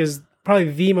Sarlacc is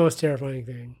probably the most terrifying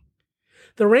thing.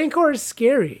 The Rancor is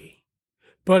scary,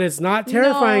 but it's not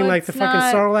terrifying like the fucking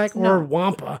Sarlacc or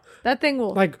Wampa. That thing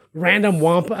will... Like random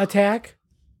Wampa attack?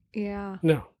 Yeah.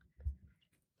 No.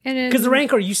 And Because the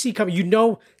Rancor, you see coming, you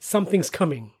know something's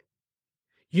coming.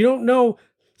 You don't know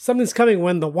something's coming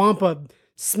when the Wampa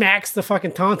smacks the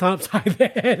fucking Tauntaun upside the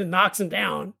head and knocks him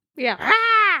down. Yeah.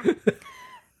 Ah!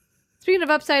 Speaking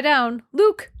of upside down,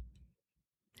 Luke.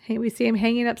 Hey, we see him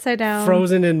hanging upside down.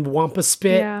 Frozen in Wampa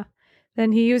spit. Yeah.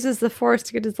 Then he uses the Force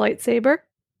to get his lightsaber.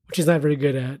 Which he's not very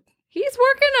good at. He's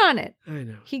working on it. I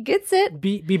know. He gets it.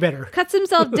 Be better. Cuts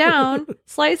himself down.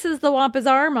 Slices the Wampa's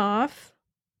arm off.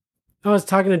 I was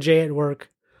talking to Jay at work.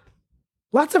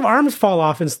 Lots of arms fall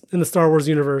off in the Star Wars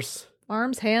universe.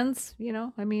 Arms, hands,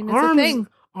 I mean, it's a thing.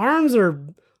 Arms are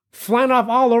flying off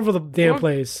all over the damn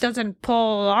place. Doesn't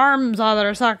pull arms out of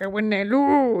their socket when they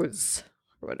lose.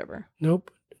 Or whatever. Nope.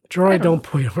 Droid don't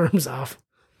pull your arms off.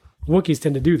 Wookiees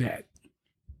tend to do that.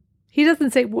 He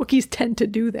doesn't say Wookiees tend to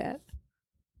do that.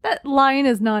 That line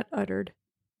is not uttered.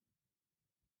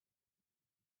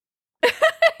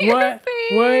 What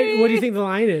do you think the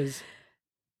line is?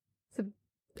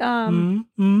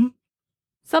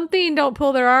 Something don't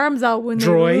pull their arms out when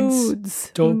Droids they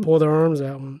lose. don't pull their arms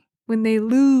out. When they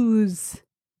lose.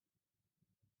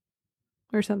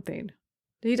 Or something.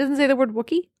 He doesn't say the word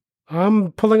Wookiee?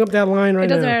 I'm pulling up that line right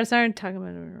now. It doesn't matter. Sorry, I'm talking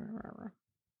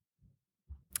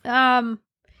about...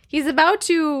 He's about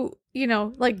to,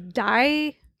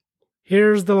 die.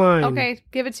 Here's the line. Okay,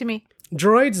 give it to me.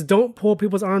 Droids don't pull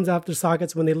people's arms out their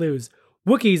sockets when they lose.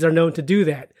 Wookiees are known to do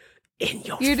that. In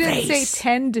your face. You didn't say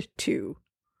tend to.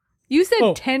 You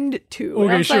said tend to. Okay,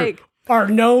 That's sure. like are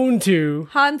known to.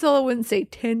 Han Solo wouldn't say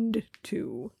tend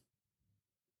to.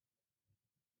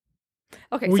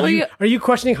 Okay, Are you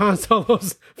questioning Han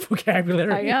Solo's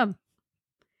vocabulary? I am.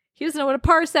 He doesn't know what a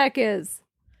parsec is.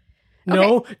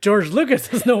 No, Okay. George Lucas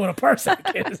doesn't know what a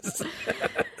parsec is.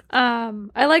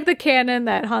 I like the canon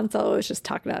that Han Solo is just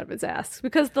talking out of his ass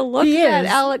because the look He that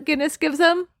is. Alec Guinness gives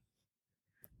him,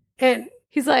 And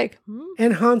he's like,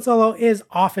 and Han Solo is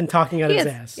often talking out He of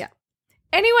his is, ass. yeah.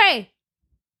 Anyway,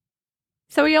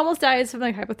 so he almost dies from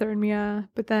like hypothermia,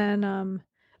 but then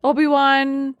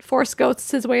Obi-Wan force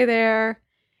ghosts his way there,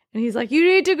 and he's like, "You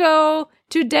need to go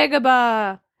to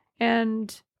Dagobah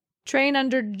and train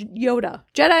under Yoda,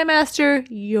 Jedi Master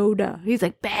Yoda." He's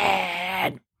like,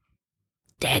 "Bad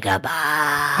Dagobah."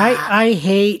 I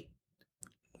hate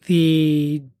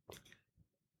the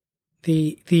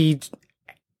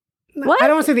What? I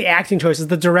don't want to say the acting choices,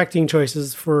 the directing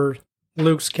choices for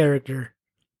Luke's character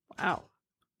Wow.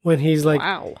 when he's like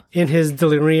Wow. in his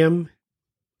delirium.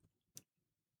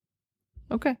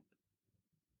 Okay.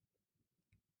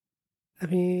 I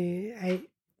mean,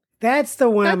 that's the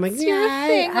one I'm like, That's your yeah,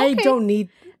 thing, I okay. don't need.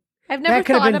 I've never That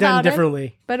could have thought been done about it,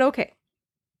 differently. but okay.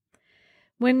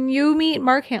 When you meet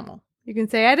Mark Hamill, you can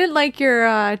say, I didn't like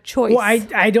your choice. Well,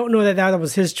 I don't know that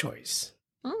was his choice.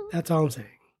 Mm. That's all I'm saying.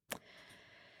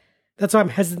 That's why I'm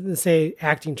hesitant to say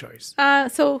acting choice.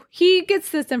 So he gets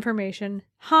this information.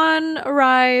 Han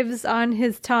arrives on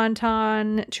his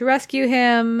Tauntaun to rescue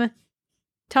him.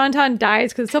 Tauntaun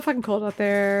dies because it's so fucking cold out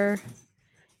there.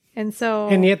 And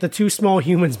yet the two small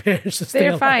humans manage to stay they're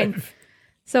alive. fine.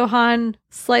 So Han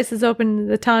slices open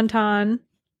the Tauntaun.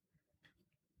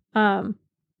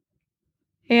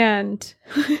 And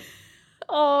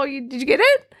oh, did you get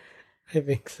it? I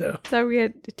think so. So we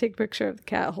had to take a picture of the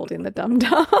cat holding the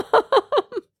dum-dum.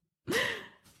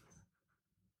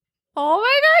 Oh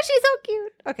my gosh, she's so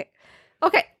cute.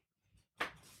 Okay.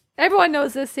 Everyone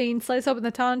knows this scene. Slice open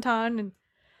the Tauntaun and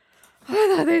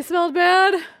I thought they smelled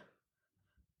bad.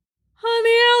 On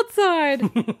the outside.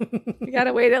 You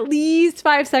gotta wait at least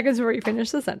 5 seconds before you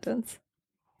finish the sentence.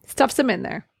 Stuffs him in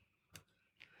there.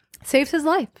 Saves his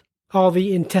life. All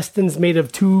the intestines made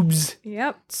of tubes.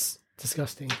 Yep. It's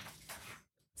disgusting.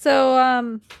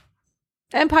 So,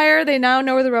 Empire, they now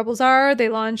know where the rebels are. They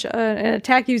launch an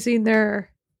attack using their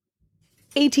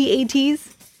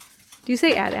AT-ATs. Do you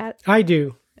say AT-AT? I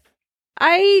do.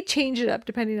 I change it up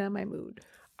depending on my mood.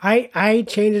 I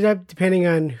change it up depending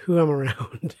on who I'm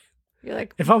around. You're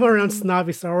like, If I'm around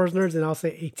snobby Star Wars nerds, then I'll say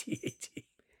AT-AT.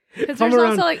 because I'm there's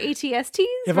around- also like ATSTs,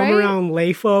 If right? I'm around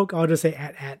lay folk, I'll just say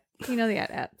AT-AT. You know the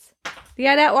AT-ATs. The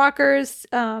AT-AT walkers,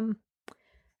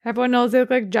 everyone knows they look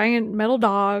like giant metal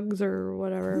dogs or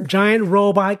whatever. Giant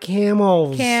robot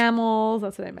camels. Camels,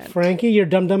 that's what I meant. Frankie, your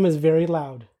dum-dum is very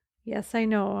loud. Yes, I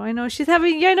know. I know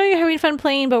I know you're having fun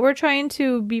playing, but we're trying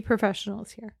to be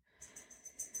professionals here.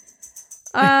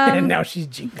 And now she's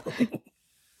jingling.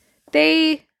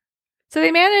 They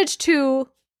managed to,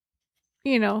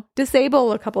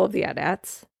 disable a couple of the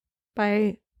AT-ATs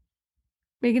by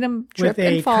making them trip With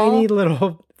a and fall. tiny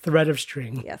little thread of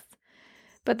string. Yes.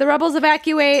 But the rebels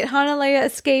evacuate. Han and Leia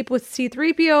escape with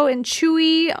C-3PO and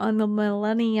Chewie on the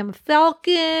Millennium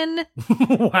Falcon.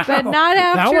 Wow. But not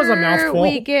after That was a mouthful.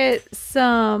 we get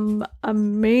some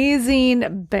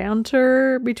amazing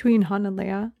banter between Han and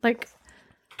Leia. Like,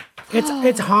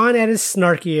 It's Han at his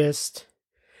snarkiest.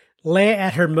 Leia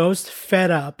at her most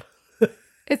fed up.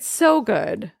 it's so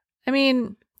good. I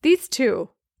mean, these two,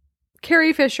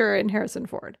 Carrie Fisher and Harrison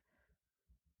Ford,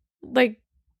 like,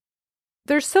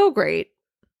 they're so great.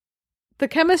 The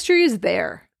chemistry is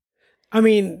there. I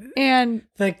mean, And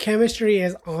the chemistry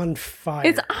is on fire.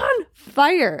 it's on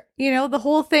fire. The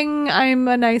whole thing, I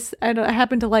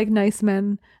happen to like nice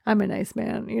men. I'm a nice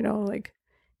man,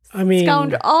 I mean,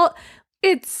 scoundrel.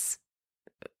 It's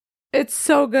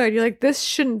so good. You're like, this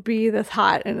shouldn't be this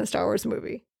hot in a Star Wars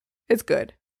movie. It's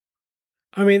good.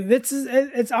 I mean,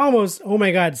 it's almost, oh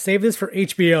my God, save this for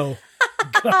HBO.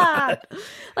 God.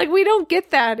 Like, we don't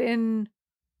get that in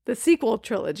the sequel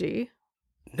trilogy.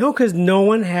 No, because no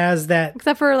one has that.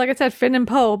 Except for, like I said, Finn and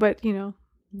Poe, but,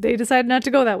 they decided not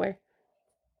to go that way.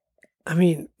 I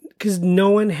mean, because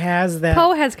no one has that.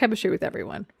 Poe has chemistry with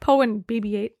everyone. Poe and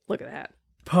BB-8, look at that.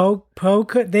 Poe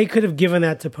they could have given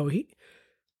that to Poe.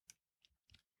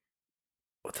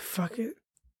 What the fuck?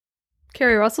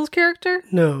 Carrie Russell's character?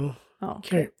 No. Oh.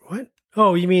 What?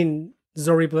 Oh, you mean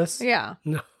Zori Bliss? Yeah.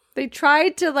 No. They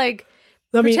tried to, like,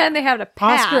 I mean, pretend they have a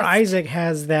past. Oscar Isaac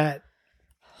has that.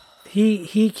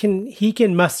 He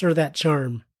can muster that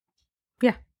charm.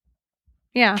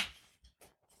 Yeah.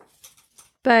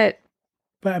 But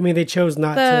I mean, they chose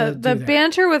not to do the that.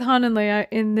 banter with Han and Leia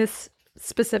in this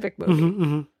specific movie. Mhm,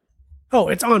 mhm. Oh,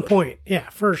 it's on point. Yeah,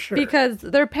 for sure. Because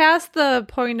they're past the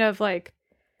point of, like,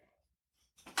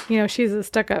 she's a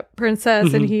stuck-up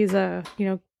princess and he's a,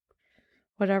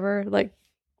 whatever. Like,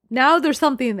 now there's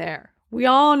something there. We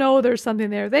all know there's something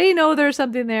there. They know there's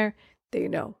something there. They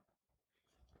know.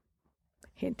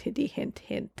 Hint, hinty, hint,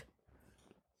 hint.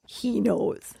 He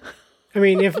knows. I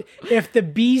mean, if the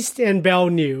Beast and Belle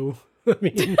knew, I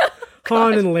mean,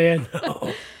 Han and Leia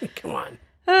know. Come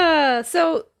on.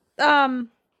 So they're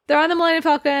on the Millennium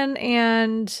Falcon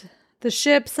and the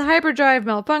ship's hyperdrive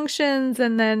malfunctions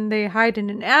and then they hide in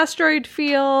an asteroid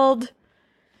field.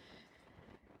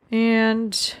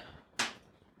 And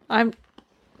I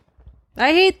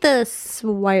hate the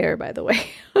Swire, by the way.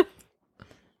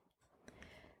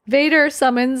 Vader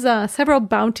summons several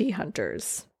bounty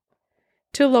hunters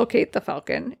to locate the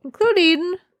Falcon,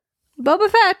 including Boba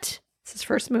Fett. It's his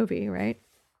first movie, right?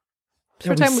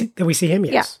 That we see him,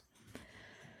 yes.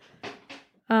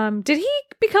 Did he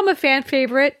become a fan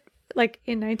favorite like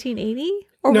in 1980?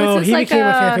 Or No, was this he like became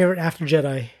a fan favorite after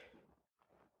Jedi.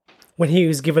 When he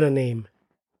was given a name.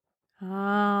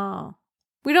 Oh.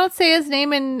 We don't say his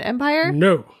name in Empire?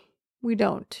 No. We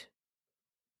don't.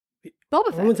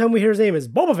 Boba The only Fett. time we hear his name is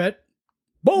Boba Fett.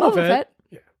 Boba Fett.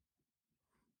 Yeah.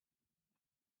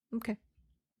 Okay.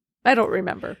 I don't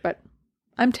remember, but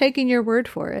I'm taking your word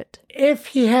for it. If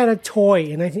he had a toy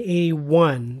in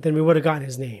 1981, then we would have gotten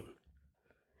his name.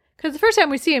 Because the first time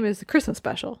we see him is the Christmas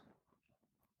special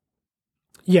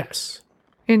Yes.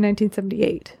 in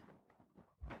 1978,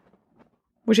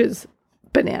 which is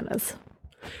bananas.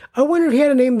 I wonder if he had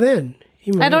a name then.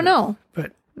 He might I don't have, know.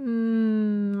 But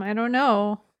I don't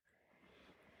know.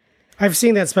 I've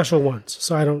seen that special once,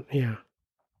 so I don't, yeah.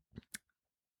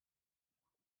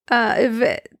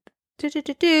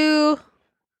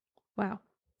 Wow.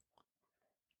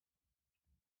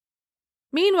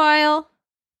 Meanwhile,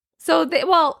 so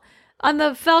on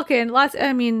the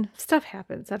Falcon, stuff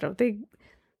happens. I don't think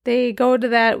they go to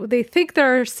that. They think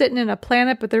they're sitting in a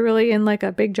planet, but they're really in like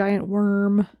a big giant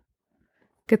worm.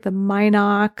 Get the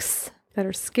Minox that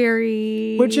are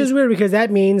scary. Which is weird because that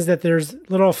means that there's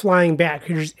little flying bat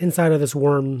creatures inside of this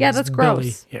worm. Yeah, that's belly.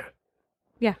 gross. Yeah.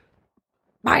 Yeah.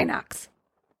 Minox.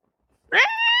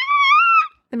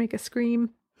 They make a scream.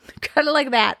 Kind of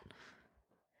like that.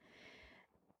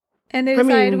 And they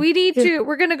decide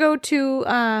we're going to go to,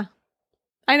 I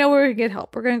know where we can get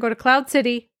help. We're going to go to Cloud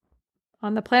City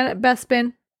on the planet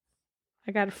Bespin.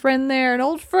 I got a friend there, an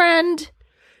old friend.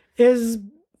 Is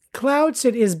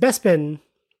Bespin.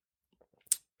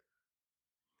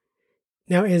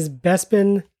 Now, is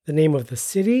Bespin the name of the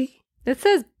city? It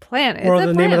says planet. Or it's the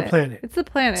a name of planet. the planet? It's a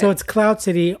planet. So it's Cloud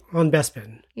City on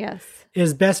Bespin. Yes.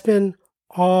 Is Bespin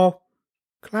all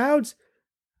clouds?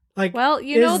 Like, Well,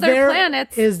 they're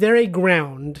planets. Is there a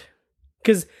ground?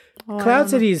 Because Cloud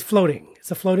City is floating.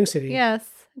 It's a floating city. Yes.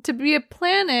 To be a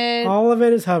planet. All of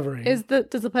it is hovering. Does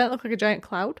the planet look like a giant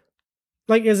cloud?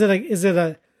 Like, is it like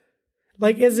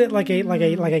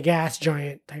a gas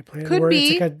giant type planet? Could where be.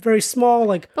 It's like a very small,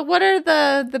 like. But what are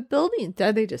the buildings?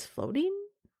 Are they just floating?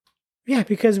 Yeah,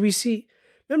 because we see.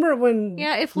 Remember when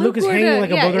If Luke is were hanging to,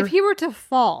 like a booger? if he were to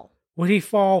fall. Would he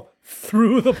fall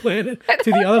through the planet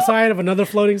to the other side of another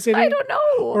floating city? I don't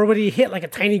know. Or would he hit like a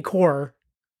tiny core?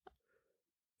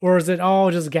 Or is it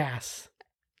all just gas?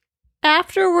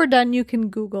 After we're done, you can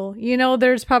Google.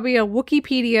 There's probably a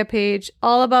Wikipedia page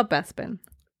all about Bespin.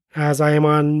 As I am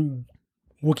on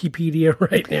Wikipedia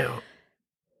right now.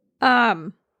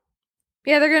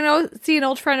 Yeah, they're going to see an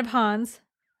old friend of Han's,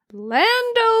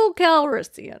 Lando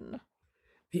Calrissian.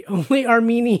 The only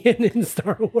Armenian in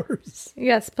Star Wars.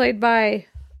 Yes, played by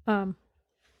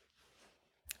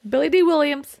Billy D.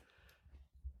 Williams.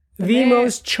 The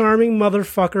most charming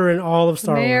motherfucker in all of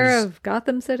Star Mayor Wars. of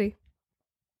Gotham City.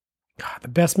 God, the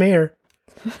best mayor.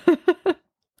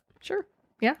 Sure.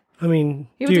 Yeah. I mean,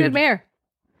 He was a good mayor.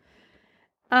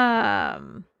 How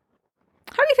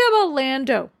do you feel about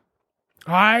Lando?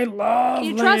 I love Can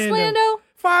you trust Lando?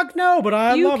 Fuck no, but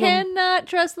I You love him. cannot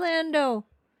trust Lando.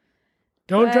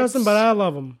 Don't trust him, but I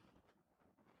love him.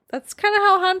 That's kind of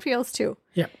how Han feels too.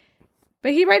 Yeah.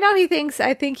 But right now he thinks,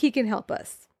 I think he can help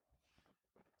us.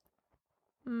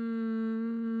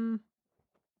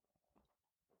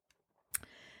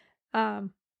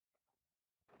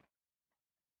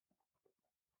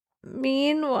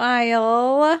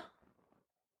 Meanwhile,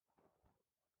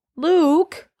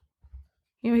 Luke,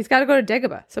 he's got to go to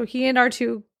Dagobah. So he and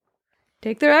R2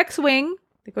 take their X-Wing.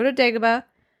 They go to Dagobah,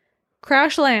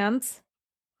 crash lands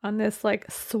on this like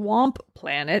swamp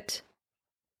planet.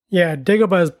 Yeah,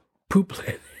 Dagobah's poop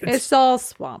planet. It's all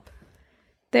swamp.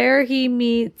 There he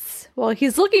meets,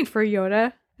 he's looking for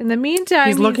Yoda. In the meantime,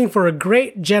 he's looking for a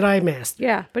great Jedi master.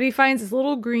 Yeah, but he finds this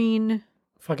little green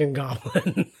fucking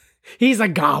goblin. He's a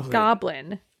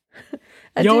goblin.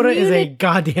 Yoda is a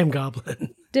goddamn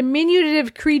goblin.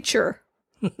 Diminutive creature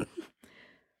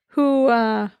who,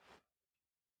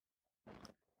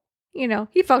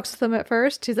 he fucks with him at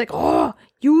first. He's like, "Oh,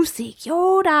 you seek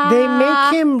Yoda." They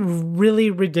make him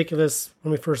really ridiculous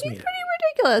when we first meet him.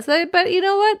 Pretty ridiculous. But you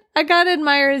know what? I gotta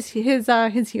admire his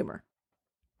humor.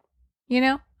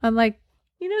 I'm like,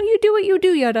 you do what you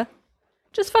do, Yoda.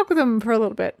 Just fuck with him for a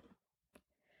little bit.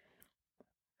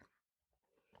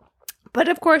 But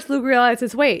of course, Luke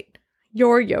realizes, wait,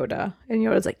 you're Yoda. And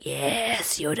Yoda's like,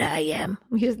 yes, Yoda, I am.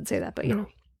 He doesn't say that, but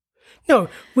No,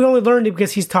 we only learned it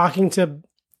because he's talking to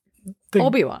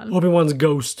Obi-Wan. Obi-Wan's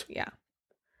ghost. Yeah.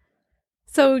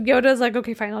 So Yoda's like,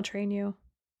 okay, fine, I'll train you.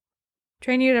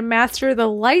 Train you to master the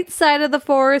light side of the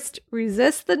Force,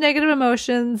 resist the negative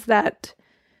emotions that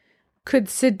could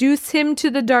seduce him to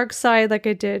the dark side like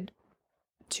it did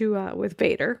with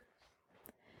Vader.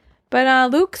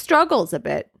 But Luke struggles a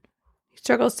bit. He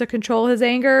struggles to control his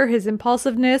anger, his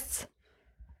impulsiveness.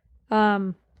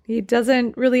 He He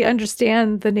doesn't really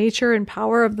understand the nature and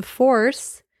power of the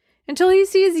Force until he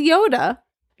sees Yoda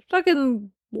fucking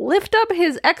lift up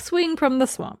his X-Wing from the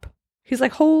swamp. He's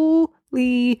like,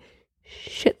 holy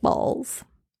shitballs.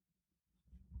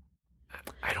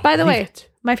 By the way,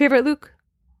 my favorite Luke,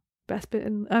 not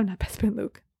Bespin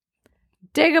Luke.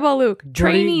 Dagobah Luke.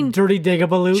 Dirty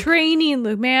Dagobah Luke. Training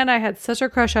Luke. Man, I had such a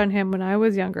crush on him when I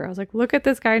was younger. I was like, look at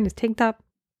this guy in his tank top.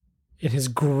 In his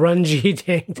grungy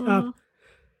tank top.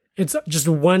 It's just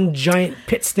one giant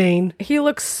pit stain. He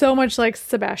looks so much like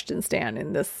Sebastian Stan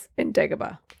in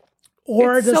Dagobah.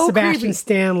 Or It's does so Sebastian creepy.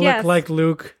 Stan look Yes. like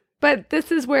Luke? But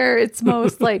this is where it's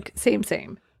most like same.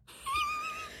 Same.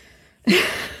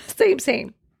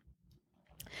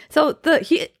 So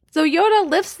Yoda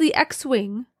lifts the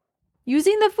X-Wing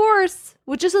using the Force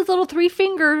with just his little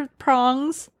 3-finger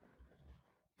prongs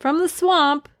from the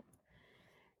swamp.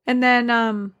 And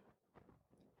then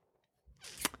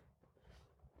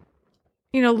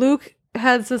Luke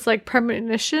has this like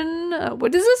premonition.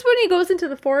 What is this when he goes into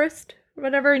the forest or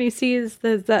whatever and he sees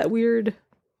that weird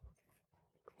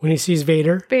When he sees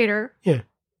Vader? Yeah.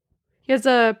 He has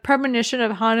a premonition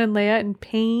of Han and Leia in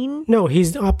pain. No,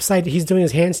 he's doing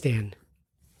his handstand.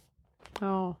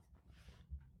 Oh.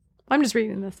 I'm just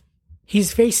reading this.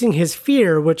 He's facing his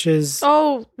fear, which is...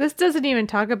 Oh, this doesn't even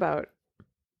talk about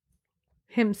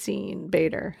him seeing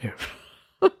Vader. Yeah.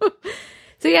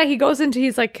 So yeah,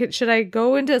 he's like, should I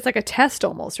go into, it's like a test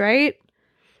almost, right?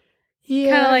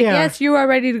 Yeah, Kind of like, yeah. yes, you are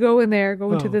ready to go in there,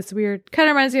 go into Oh. this weird, kind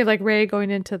of reminds me of like Rey going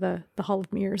into the Hall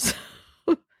of Mirrors.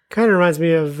 Kind of reminds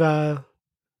me of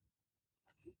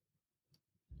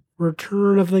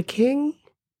Return of the King.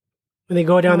 When they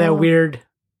go down that Oh. weird,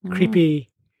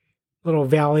 creepy little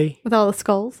valley. With all the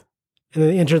skulls. And then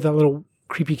they enter that little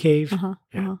creepy cave.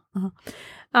 Yeah.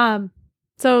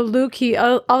 So Luke,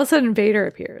 all of a sudden Vader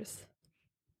appears.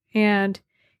 And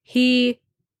they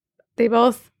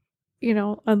both,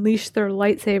 unleash their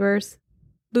lightsabers.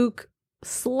 Luke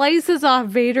slices off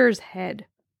Vader's head.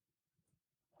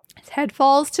 His head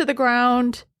falls to the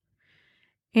ground.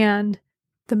 And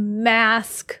the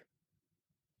mask.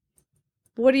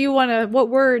 What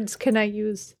words can I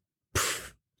use?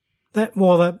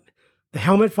 The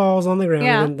helmet falls on the ground,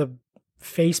 Yeah. and the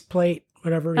faceplate,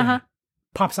 whatever,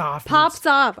 pops off. Pops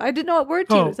off. I didn't know what word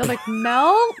to Oh. use. I'm like,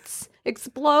 melts,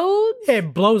 explodes,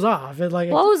 It blows off.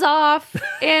 blows off.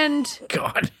 And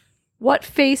God. what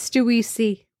face do we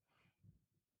see?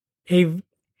 A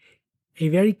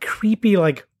very creepy,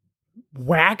 like,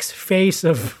 wax face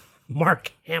of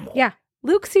Mark Hamill. Yeah.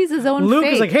 Luke sees his own Luke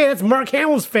face. is like, hey, that's Mark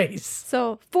Hamill's face.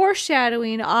 So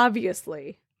foreshadowing,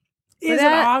 obviously. Is it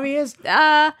that- obvious?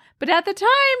 But at the time,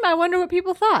 I wonder what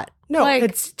people thought. No, Like,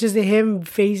 it's just that him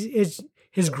face is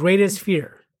his greatest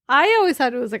fear. I always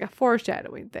thought it was like a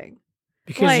foreshadowing thing.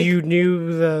 Because Like- you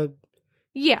knew the...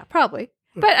 Yeah, probably.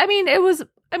 But obviously,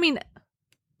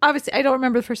 I don't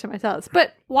remember the first time I saw this,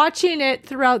 but watching it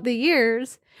throughout the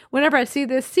years, whenever I see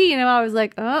this scene, I'm always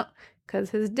like, because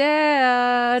his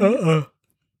dad.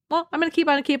 Well, I'm going to keep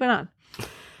on keeping on.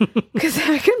 Because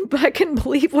I can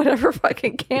believe whatever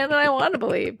fucking canon I want to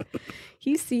believe.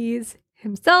 He sees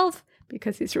himself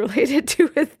because he's related to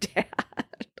his dad.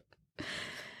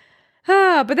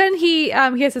 But then he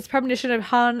has this premonition of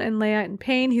Han and Leia in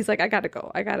pain. He's like, I gotta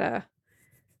go. I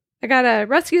gotta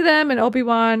rescue them.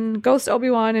 And Ghost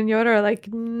Obi-Wan and Yoda are like,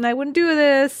 I wouldn't do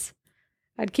this.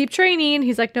 I'd keep training.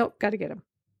 He's like, nope, gotta get him.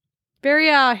 Very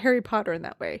Harry Potter in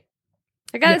that way.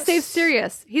 I gotta save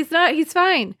Sirius. He's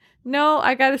fine. No,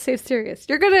 I gotta save Sirius.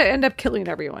 You're gonna end up killing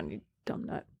everyone, you dumb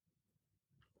nut.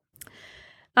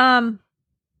 And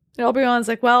Obi-Wan's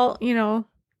like, well,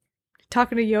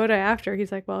 talking to Yoda after,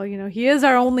 he's like, well, he is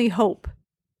our only hope.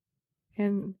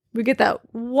 And we get that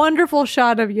wonderful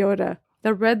shot of Yoda,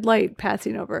 the red light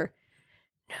passing over.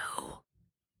 No,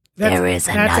 there is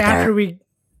another. That's after we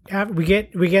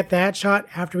get that shot,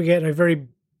 after we get a very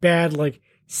bad, like,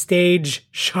 stage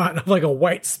shot of, like, a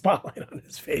white spotlight on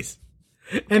his face.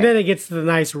 And then it gets to the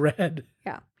nice red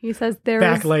Yeah. He says there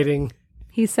is. backlighting.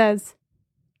 He says,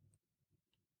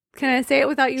 can I say it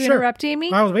without you Sure. interrupting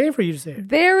me? I was waiting for you to say it.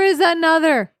 There is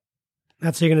another.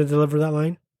 That's how you're going to deliver that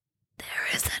line?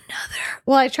 There is another.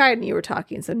 Well, I tried and you were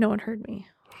talking, so no one heard me.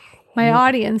 My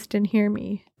audience didn't hear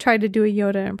me. Tried to do a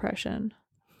Yoda impression.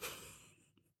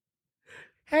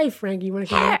 Hey, Frankie, you want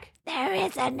to come back? There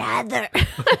is another.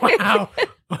 Wow.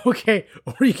 Okay.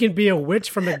 Or you can be a witch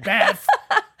from Macbeth.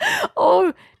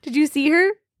 Oh, did you see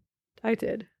her? I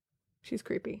did. She's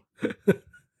creepy.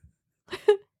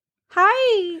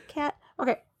 Hi, cat.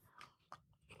 Okay.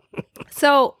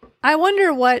 So I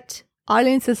wonder what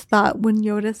audiences thought when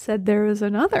Yoda said there is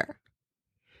another.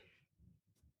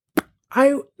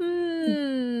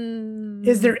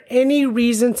 Is there any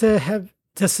reason to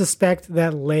suspect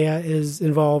that Leia is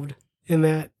involved in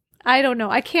that? I don't know.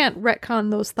 I can't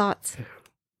retcon those thoughts.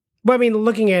 But I mean,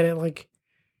 looking at it, like,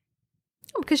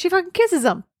 Because she fucking kisses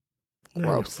him.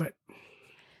 Gross. But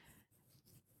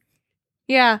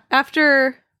Yeah,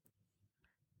 after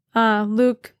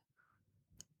Luke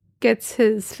gets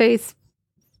his face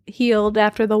healed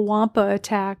after the Wampa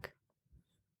attack,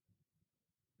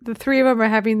 the three of them are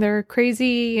having their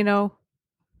crazy,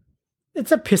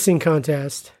 it's a pissing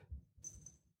contest.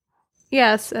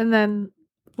 Yes, and then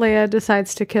Leia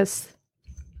decides to kiss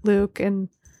Luke, and,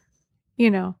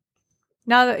 now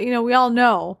that, we all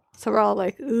know, so we're all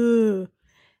like, ugh.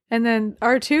 And then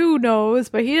R2 knows,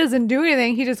 but he doesn't do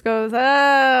anything. He just goes,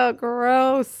 oh,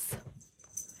 gross.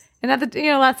 And at the,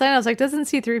 last night I was like, doesn't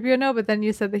C-3PO know? But then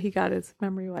you said that he got his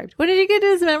memory wiped. When did he get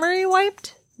his memory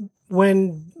wiped?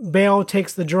 When Bail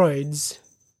takes the droids,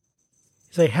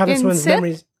 he's like, have this In one's Sith?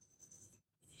 memories.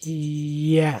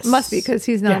 Yes. Must be, because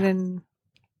he's not Yeah. in...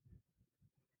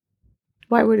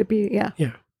 Why would it be? Yeah.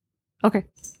 Yeah. Okay.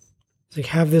 It's like,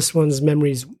 have this one's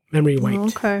memory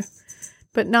wiped. Okay.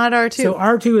 But not R2. So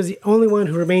R2 is the only one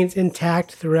who remains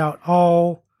intact throughout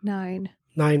all 9.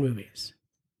 9 movies.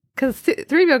 Because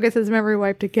 3PO gets his memory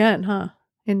wiped again, huh?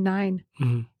 In 9.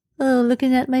 Mhm. Oh,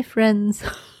 looking at my friends.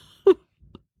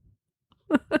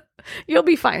 You'll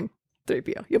be fine,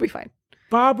 3PO. You'll be fine.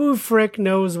 Babu Frick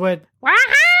knows what Wow!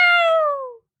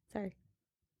 Sorry.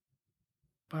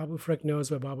 Babu Frick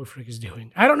is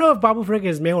doing. I don't know if Babu Frick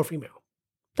is male or female.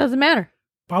 Doesn't matter.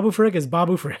 Babu Frick is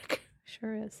Babu Frick.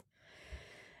 Sure is.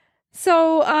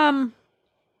 So, Now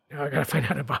I gotta find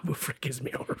out if Babu Frick is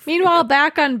male or female. meanwhile,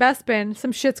 back on Bespin,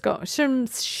 some shit's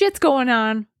going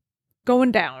on,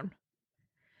 going down.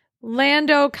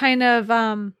 Lando kind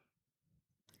of,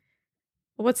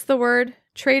 what's the word?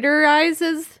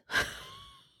 Traitorizes?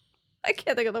 I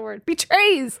can't think of the word.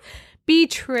 Betrays.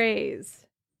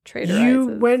 Traitorizes. You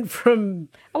went from...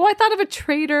 Oh, I thought of a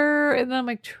traitor, and then I'm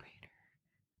like, traitor.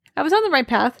 I was on the right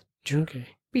path. Okay.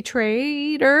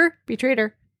 Betrayer.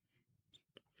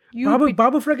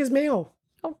 Babu Frick is male.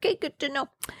 Okay, good to know.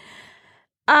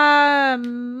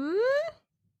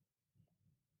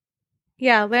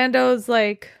 Yeah, Lando's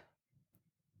like,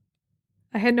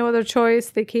 I had no other choice.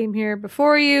 They came here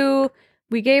before you.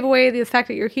 We gave away the fact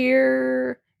that you're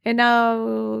here, and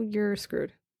now you're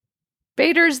screwed.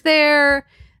 Vader's there.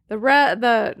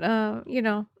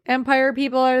 The Empire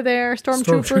people are there.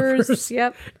 Stormtroopers.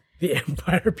 Yep. The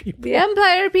Empire people. The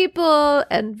Empire people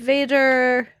and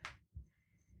Vader.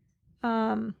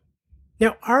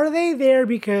 Now, are they there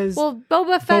because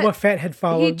Boba Fett had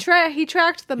followed? He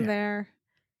tracked them there.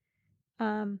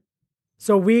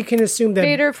 So we can assume that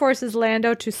Vader forces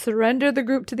Lando to surrender the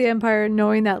group to the Empire,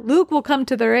 knowing that Luke will come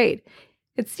to their aid.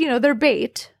 It's, their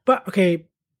bait. But, okay,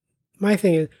 my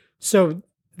thing is, so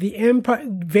the Empire,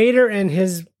 Vader and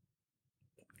his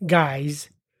guys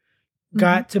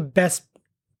got to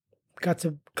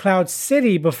Cloud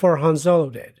City before Han Solo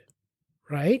did,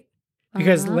 right?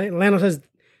 Because Lando says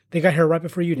they got here right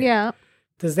before you did. Yeah.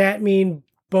 Does that mean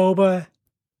Boba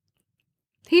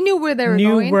He knew where they were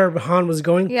going. knew where Han was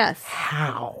going? Yes.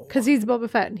 How? Because he's Boba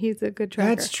Fett and he's a good tracker.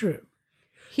 That's true.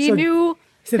 He knew.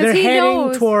 So they're he heading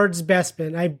knows. towards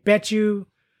Bespin. I bet you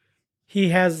he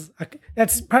has...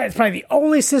 it's probably the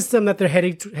only system that they're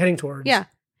heading towards. Yeah.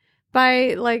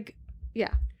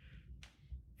 Yeah.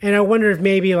 And I wonder if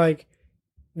maybe, like,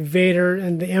 Vader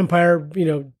and the Empire,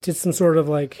 did some sort of,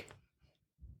 like,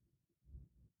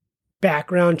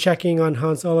 background checking on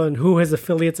Han Solo and who his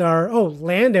affiliates are. Oh,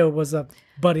 Lando was a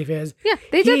buddy of his. Yeah,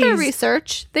 they did their He's-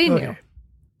 research. They knew. Okay.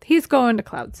 He's going to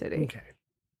Cloud City. Okay.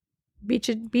 Beat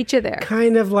you there.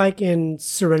 Kind of like in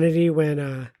Serenity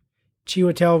when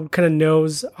Chiwetel kind of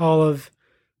knows all of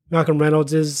Malcolm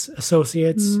Reynolds'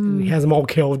 associates and he has them all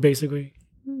killed, basically.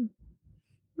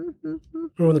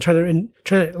 Or when they're trying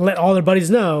to let all their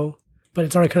buddies know, but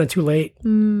it's already kind of too late.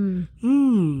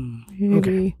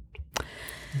 Okay.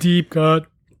 Deep cut.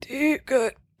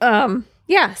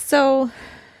 Yeah, so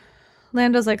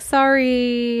Lando's like,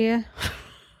 sorry.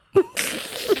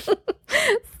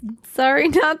 Sorry,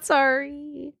 not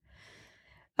sorry.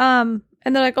 And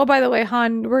they're like, oh, by the way,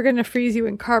 Han, we're going to freeze you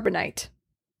in carbonite.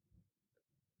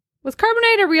 Was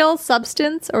carbonite a real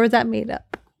substance or was that made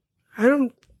up? I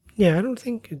don't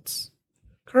think it's...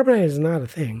 Carbonite is not a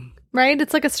thing. Right?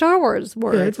 It's like a Star Wars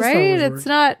word, Yeah, it's a Star right? Wars It's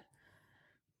word.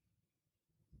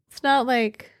 not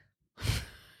like...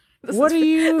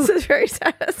 This is very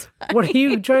satisfying. What are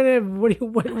you trying to...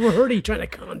 What word are you trying to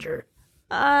conjure?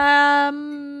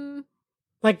 Um...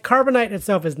 Like, carbonite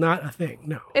itself is not a thing,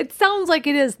 no. It sounds like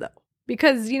it is, though.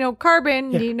 because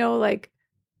carbon, Yeah. like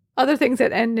other things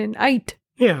that end in ite,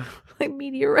 Yeah. like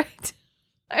meteorite.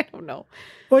 I don't know,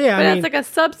 Well, yeah. but I that's mean, like a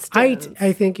substance. ite,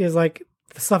 I think, is like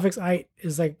the suffix ite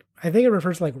is like, I think it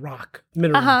refers to like rock,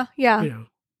 mineral. Yeah. You know.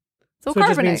 So So it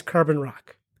just means carbonite. carbon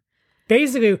rock.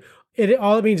 Basically,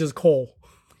 all it means is coal.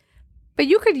 But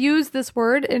you could use this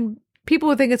word and people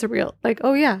would think it's a real, like,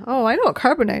 oh yeah, oh, I know what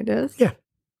carbonite is. Yeah.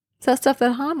 It's that stuff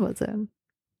that Han was in.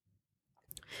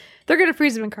 They're going to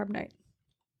freeze him in carbonite.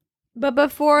 But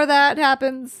before that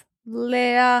happens,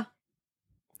 Leia,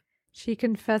 she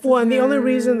confesses. Well, and the only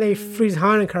reason they her- freeze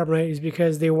Han in carbonite is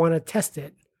because they want to test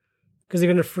it. Because they're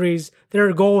going to freeze,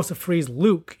 their goal is to freeze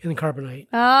Luke in carbonite.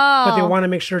 Oh. But they want to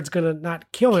make sure it's going to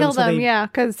not kill him. kill so them, they yeah,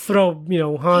 because throw, Han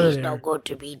He's in no there. good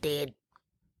to be dead.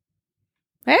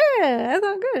 hey, that's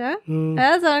not good, huh? Mm,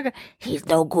 That's not good. He's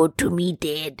no good to me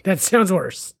dead. that sounds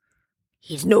worse.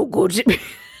 He's no good to me.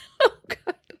 Oh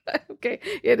god. Okay,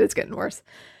 it is getting worse.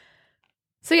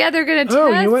 So yeah, they're gonna test. Oh,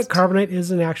 you know what? Carbonite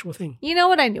is an actual thing. You know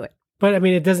what? I knew it. But I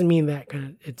mean, it doesn't mean that kind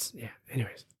of. It's yeah.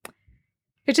 Anyways,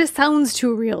 It just sounds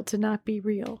too real to not be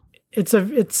real. it's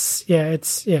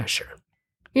sure.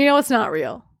 You know it's not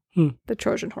real. Hmm. The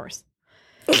Trojan horse.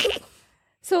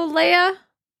 So Leia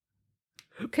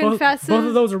confesses. Both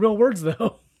of those are real words,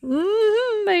 though.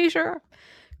 They sure are.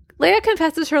 Leia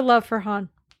confesses her love for Han.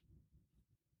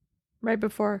 Right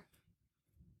before.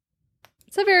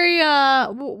 It's a very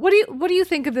what do you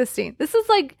think of this scene? This is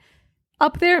like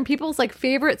up there in people's like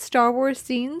favorite Star Wars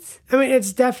scenes. I mean,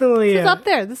 it's definitely This is up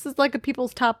there. This is like a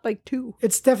people's top like 2.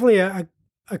 It's definitely a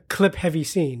clip heavy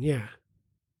scene. Yeah,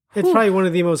 it's Whew. probably one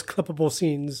of the most clippable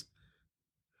scenes.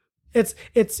 It's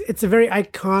a very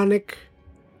iconic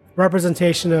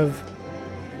representation of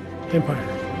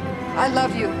Empire. I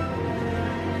love you.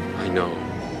 I know.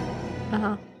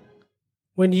 Uh-huh.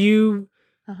 When you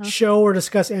Uh-huh. show or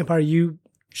discuss Empire, you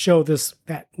show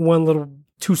that one little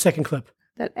 2-second clip.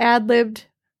 That ad-libbed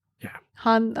Yeah.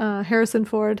 Han Harrison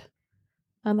Ford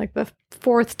on like the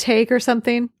 4th take or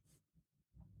something.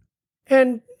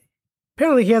 And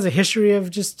apparently he has a history of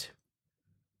just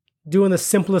doing the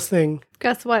simplest thing.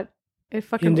 Guess what? It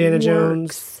fucking Indiana works.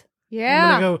 Jones.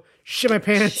 Yeah. I'm gonna go shit my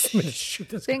pants. I'm gonna shoot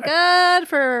this Thank guy. God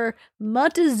for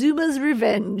Montezuma's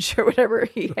revenge or whatever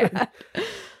he had.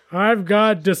 I've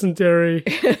got dysentery.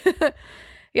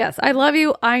 Yes, I love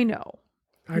you. I know.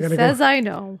 I He gotta says go I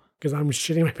know. because I'm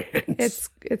shitting my pants.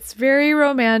 It's very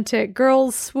romantic.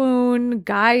 Girls swoon,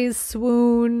 guys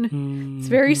swoon. It's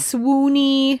very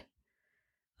swoony.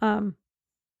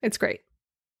 It's great.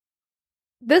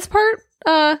 This part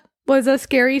was a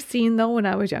scary scene though when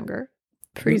I was younger.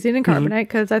 Freezing in carbonite,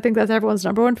 because I think that's everyone's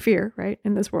number one fear, right,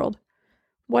 in this world.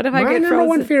 What if I My get number frozen?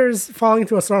 one fear is falling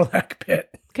into a Sarlacc pit.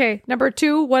 Okay, number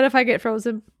 2, what if I get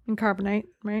frozen in carbonite,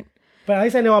 right? But at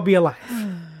least I know I'll be alive.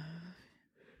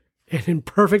 And in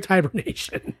perfect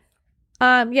hibernation.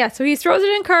 Yeah, so he's frozen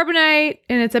in carbonite,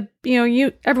 and it's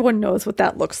everyone knows what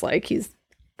that looks like. He's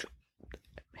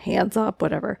hands up,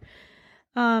 whatever.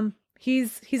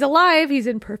 He's alive. He's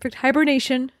in perfect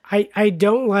hibernation. I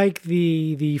don't like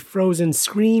the frozen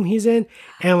scream he's in,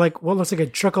 and like what looks like a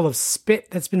trickle of spit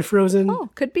that's been frozen. Oh,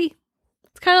 could be.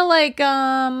 It's kind of like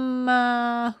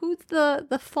who's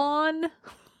the fawn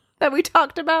that we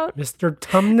talked about? Mr.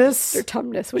 Tumnus. Mr.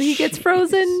 Tumnus when he gets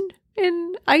frozen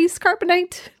in ice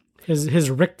carbonite. His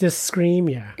rictus scream,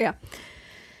 yeah. Yeah.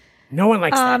 No one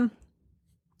likes that.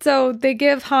 So they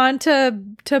give Han to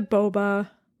Boba.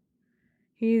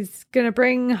 He's gonna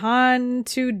bring Han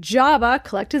to Jabba,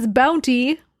 collect his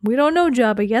bounty. We don't know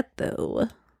Jabba yet, though.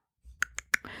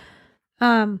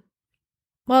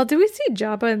 Well, do we see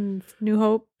Jabba in New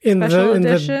Hope In Special the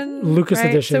Edition? Lucas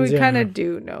right? editions, So we yeah. kind of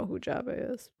do know who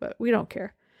Jabba is, but we don't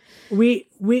care.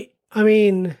 I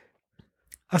mean,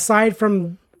 aside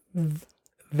from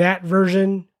that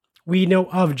version, we know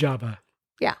of Jabba.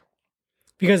 Yeah.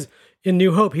 Because in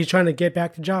New Hope, he's trying to get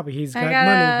back to Jabba. He's got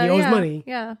money. He owes money.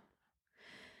 Yeah.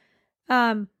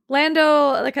 Lando,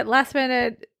 like at last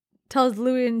minute, tells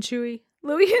Louis and Chewie.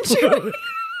 Louis,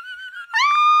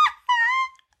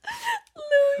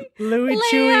 Leia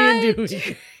Chewie, and and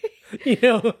Dewey. You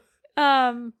know,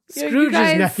 Scrooge's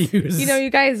guys, nephews. You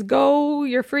guys go,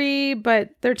 you're free,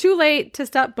 but they're too late to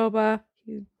stop Boba.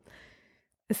 He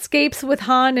escapes with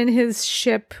Han in his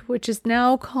ship, which is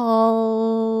now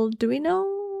called, do we know?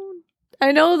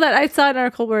 I know that I saw an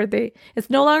article where it's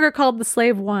no longer called the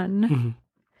Slave One,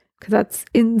 because that's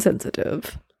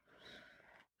insensitive.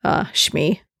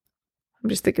 Shmi. I'm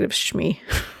just thinking of Shmi.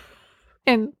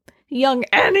 And young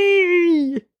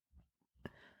Annie.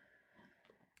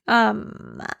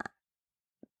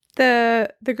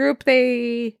 The group,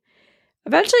 they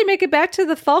eventually make it back to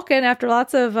the Falcon after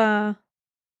lots of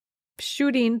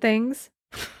shooting things.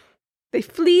 They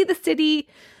flee the city.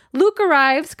 Luke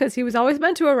arrives because he was always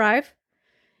meant to arrive.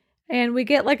 And we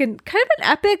get like a kind of an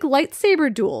epic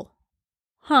lightsaber duel.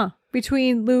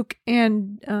 Between Luke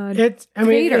and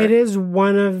Vader. It is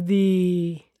one of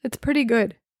the... It's pretty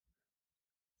good.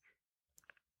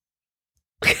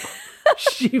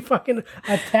 She fucking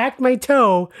attacked my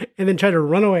toe and then tried to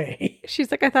run away. She's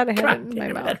like, I thought I had God it in my damn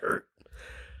it, mouth. that hurt.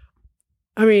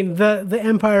 I mean, the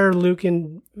Empire, Luke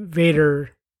and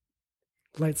Vader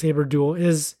lightsaber duel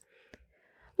is...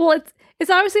 Well, it's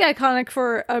obviously iconic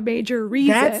for a major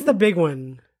reason. That's the big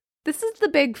one. This is the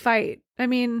big fight. I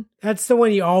mean... That's the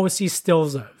one you always see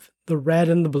stills of. The red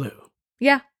and the blue.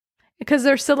 Yeah. Because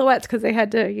they're silhouettes because they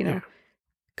had to,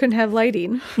 couldn't have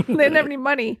lighting. They didn't have any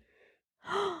money.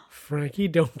 Frankie,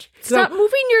 don't... Stop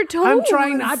moving your toes. I'm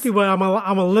trying not to, but I'm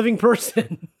a living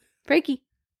person. Frankie.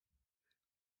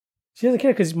 She doesn't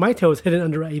care because my toe is hidden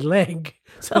under a leg.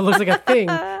 So it looks like a thing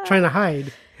trying to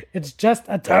hide. It's just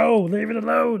a toe. Leave it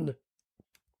alone.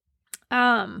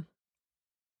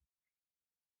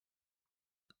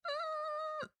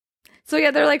 So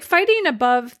yeah, they're like fighting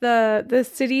above the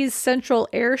city's central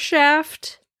air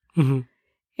shaft. Mm-hmm.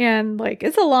 And like,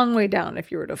 it's a long way down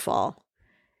if you were to fall.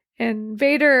 And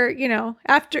Vader,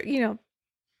 after,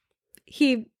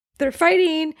 they're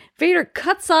fighting. Vader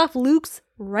cuts off Luke's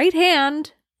right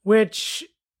hand. Which...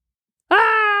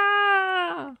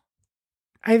 Ah!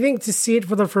 I think to see it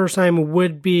for the first time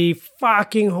would be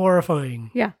fucking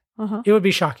horrifying. Yeah. Uh-huh. It would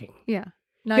be shocking. Yeah.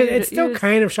 No, It's still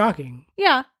kind of shocking.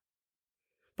 Yeah.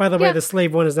 By the way, the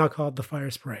slave one is now called the Fire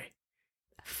Spray.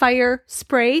 Fire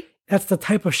Spray? That's the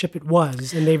type of ship it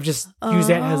was, and they've just used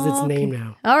that as its name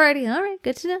now. Alrighty, all right.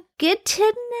 Good to know. Good to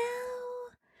know.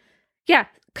 Yeah.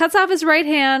 Cuts off his right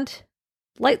hand.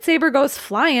 Lightsaber goes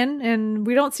flying, and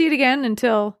we don't see it again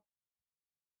until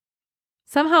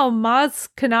somehow Maz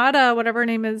Kanata, whatever her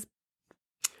name is.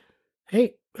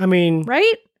 Hey, I mean...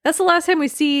 Right? That's the last time we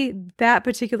see that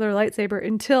particular lightsaber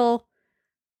until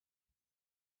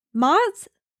Maz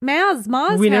has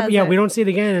it. We don't see it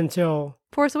again until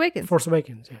Force Awakens.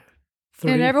 Yeah.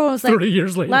 30, and everyone was like, 30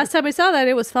 years later. Last time we saw that,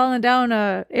 it was falling down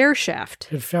a air shaft.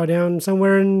 It fell down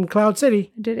somewhere in Cloud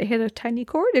City. Did it hit a tiny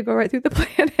core to go right through the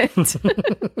planet?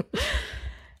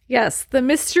 Yes, the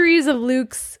mysteries of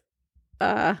Luke's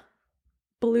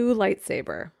blue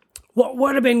lightsaber. What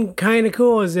would have been kind of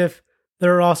cool is if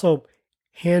there are also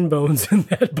hand bones in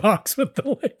that box with the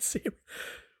lightsaber.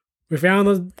 We found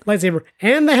the lightsaber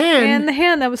and the hand. And the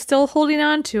hand that was still holding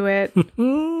on to it.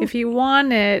 If you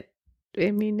want it,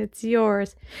 I mean, it's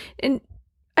yours. And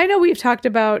I know we've talked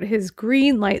about his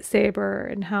green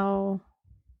lightsaber and how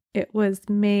it was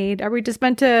made. Are we just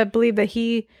meant to believe that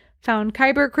he found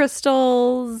kyber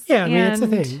crystals? Yeah, I mean, it's a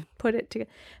thing. Put it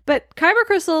together. But kyber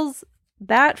crystals,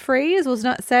 that phrase was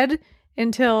not said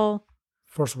until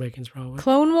Force Awakens, probably.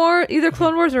 Clone War, either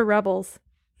Clone Wars or Rebels.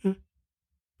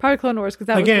 Probably Clone Wars, because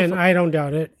that again, was I don't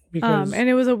doubt it because and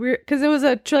it was a weird because it was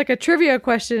a trivia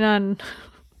question on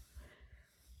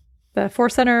the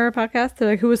Force Center podcast. They're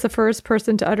like, who was the first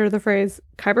person to utter the phrase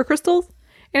kyber crystals?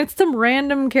 And it's some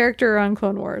random character on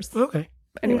Clone Wars. Okay.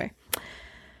 Anyway,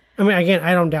 I mean, again,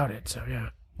 I don't doubt it. So yeah.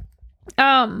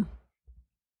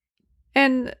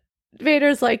 And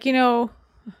Vader's like,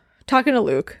 talking to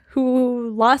Luke,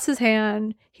 who lost his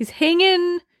hand. He's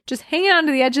just hanging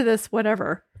onto the edge of this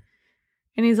whatever.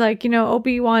 And he's like,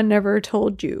 Obi-Wan never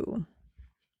told you.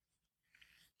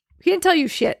 He didn't tell you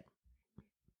shit.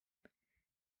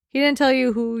 He didn't tell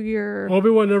you who your...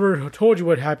 Obi-Wan never told you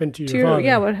what happened to your father.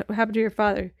 Yeah, what happened to your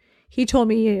father. He told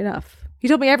me enough. He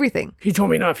told me everything. He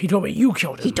told me enough. He told me you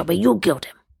killed him. He told me you killed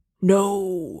him.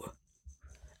 No.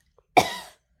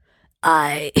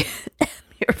 I am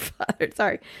your father.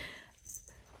 Sorry.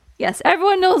 Yes,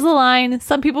 everyone knows the line.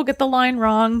 Some people get the line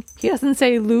wrong. He doesn't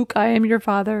say, Luke, I am your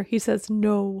father. He says,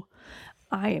 no,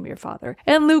 I am your father.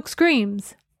 And Luke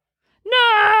screams,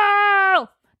 no,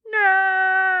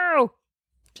 no.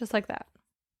 Just like that.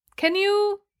 Can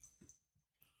you?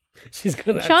 She's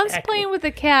gonna. Sean's playing with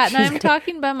a cat, and I'm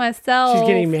talking by myself. She's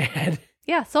getting mad.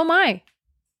 Yeah, so am I.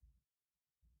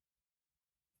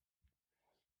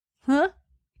 Huh?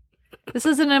 This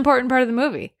is an important part of the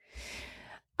movie.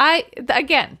 Have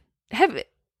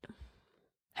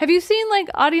you seen like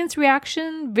audience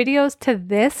reaction videos to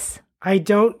this? I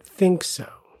don't think so.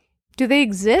 Do they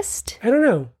exist? I don't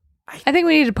know. I think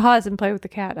we need to pause and play with the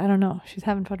cat. I don't know. She's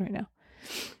having fun right now.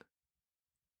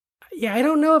 Yeah, I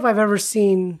don't know if I've ever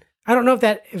seen. I don't know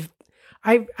if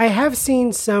I have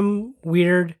seen some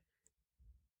weird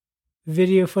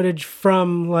video footage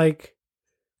from like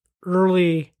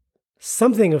early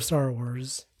something of Star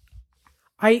Wars.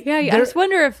 I just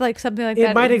wonder if like something like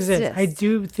that it might exist. I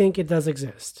do think it does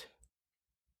exist.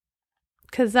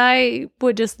 Because I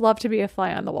would just love to be a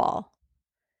fly on the wall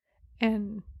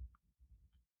and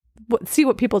see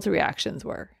what people's reactions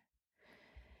were.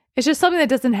 It's just something that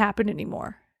doesn't happen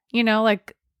anymore. You know,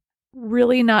 like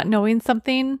really not knowing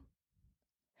something.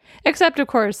 Except, of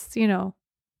course, you know,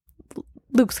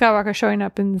 Luke Skywalker showing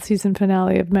up in the season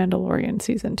finale of Mandalorian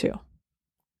season 2.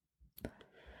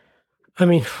 I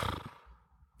mean,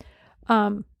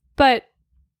 but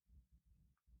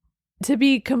to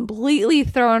be completely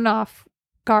thrown off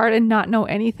guard and not know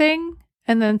anything,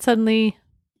 and then suddenly,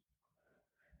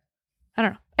 I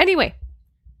don't know. Anyway,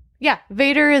 yeah,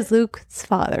 Vader is Luke's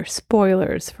father.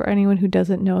 Spoilers for anyone who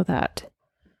doesn't know that.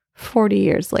 40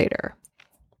 years later.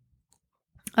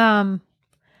 But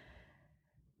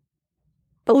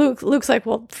Luke's like,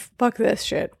 well, fuck this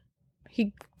shit.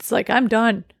 He's like, I'm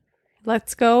done.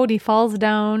 Let's go. And he falls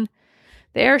down.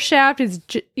 The air shaft is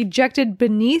ejected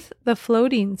beneath the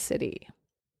floating city.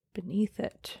 Beneath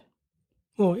it.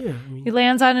 well, yeah. He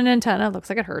lands on an antenna. Looks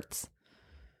like it hurts.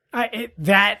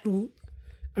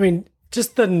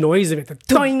 Just the noise of it. The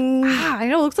doing. I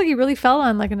know. It looks like he really fell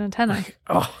on like an antenna.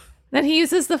 Oh, Then he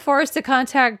uses the Force to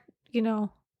contact, you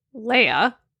know,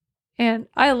 Leia. And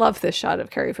I love this shot of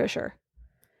Carrie Fisher.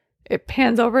 It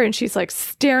pans over and she's like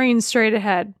staring straight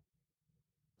ahead.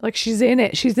 Like she's in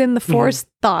it. She's in the Force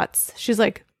thoughts. She's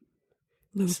like,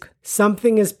 Luke.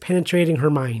 something is penetrating her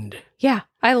mind. Yeah.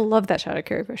 I love that shot of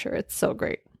Carrie Fisher. It's so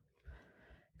great.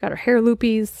 Got her hair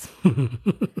loopies.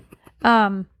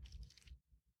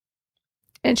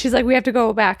 And she's like, we have to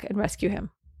go back and rescue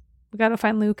him. We got to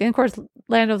find Luke. And of course,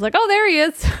 Lando's like, oh, there he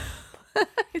is.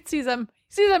 He sees him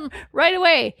right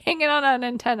away, hanging on an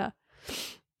antenna.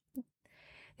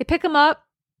 They pick him up.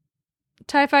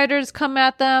 TIE fighters come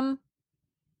at them.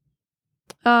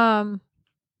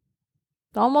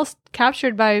 Almost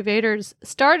captured by Vader's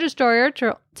Star Destroyer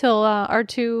till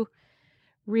R2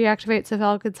 reactivates the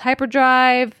Falcon's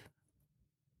hyperdrive.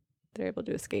 They're able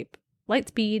to escape. Light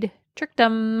speed. Tricked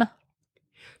them.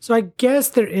 So I guess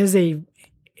there is a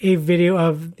video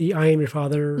of the I Am Your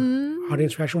Father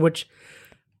audience reaction, which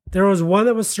there was one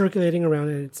that was circulating around,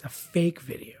 and it's a fake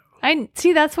video. I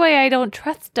see. That's why I don't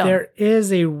trust them. There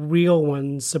is a real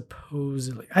one,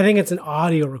 supposedly. I think it's an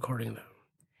audio recording, though.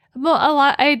 Well, a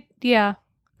lot. I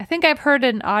think I've heard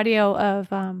an audio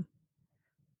of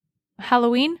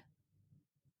Halloween.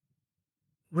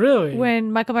 Really?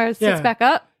 When Michael Myers sits back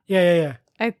up. Yeah.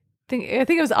 I think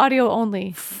it was audio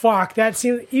only. Fuck, that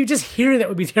seems. You just hearing that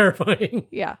would be terrifying.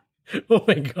 Yeah. Oh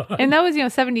my god. And that was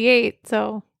 78.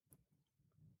 So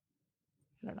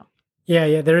I don't know.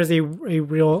 Yeah. There is a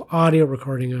real audio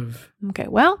recording of Okay.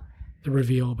 Well. the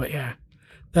reveal, but yeah,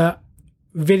 the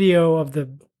video of the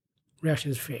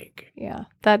reaction is fake. Yeah,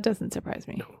 that doesn't surprise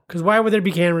me. No, because why would there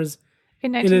be cameras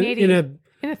In 1980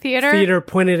 in a theater? Theater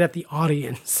pointed at the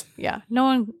audience. Yeah, no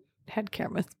one had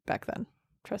cameras back then.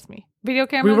 Trust me. Video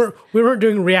cameras. We weren't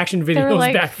doing reaction They were videos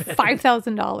like back then.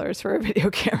 $5,000 for a video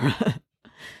camera.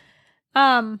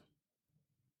 And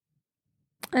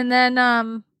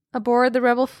then aboard the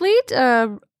Rebel fleet,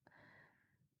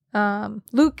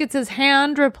 Luke gets his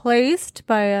hand replaced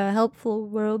by a helpful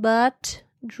robot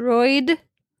droid.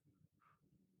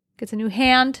 Gets a new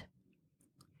hand.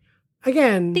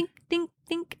 Again, Think, think,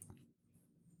 think.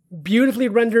 beautifully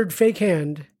rendered fake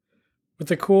hand with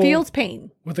the cool Feels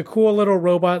pain. with the cool little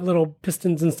robot, little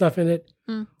pistons and stuff in it.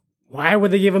 Why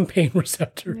would they give him pain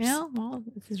receptors? Yeah, well,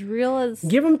 it's as real as...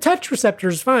 Give him touch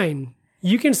receptors, fine.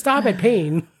 You can stop at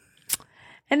pain.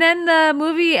 And then the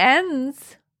movie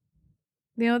ends.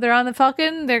 They're on the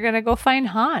Falcon. They're going to go find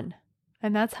Han.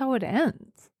 And that's how it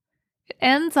ends. It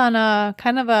ends on a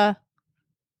kind of a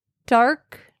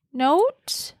dark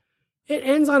note. It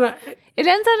ends on a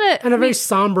very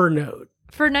somber note.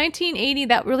 For 1980,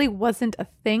 that really wasn't a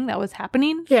thing that was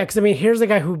happening. Yeah, because here's a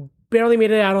guy who barely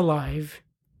made it out alive.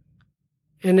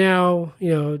 And now,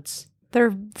 it's...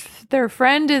 Their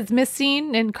friend is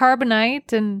missing in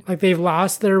carbonite, and like they've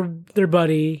lost their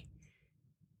buddy.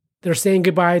 They're saying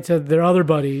goodbye to their other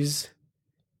buddies,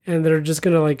 and they're just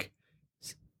gonna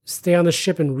stay on the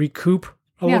ship and recoup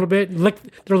a little bit.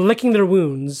 They're licking their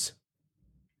wounds,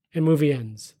 and movie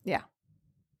ends. Yeah.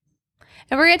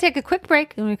 And we're gonna take a quick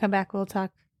break, and when we come back, we'll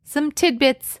talk some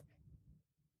tidbits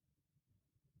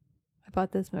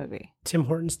about this movie. Tim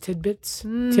Hortons tidbits.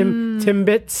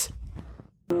 Timbits.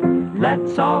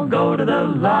 Let's all go to the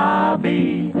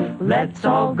lobby. Let's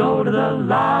all go to the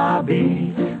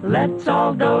lobby. Let's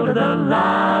all go to the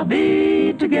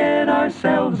lobby to get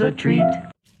ourselves a treat.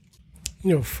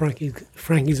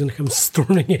 Frankie's gonna come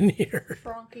storming in here.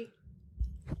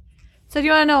 So do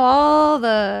you want to know all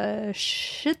the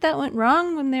shit that went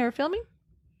wrong when they were filming?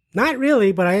 Not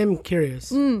really, but I am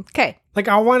curious. Okay. Like,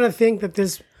 I want to think that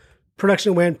this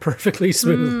production went perfectly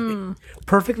smoothly.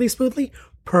 Perfectly smoothly?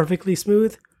 Perfectly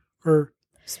smooth? Or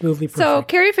smoothly perfect? So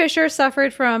Carrie Fisher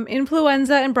suffered from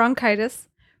influenza and bronchitis.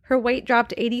 Her weight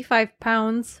dropped 85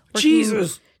 pounds. working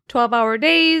Jesus! 12-hour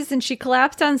days, and she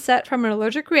collapsed on set from an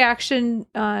allergic reaction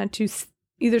to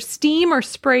either steam or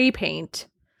spray paint.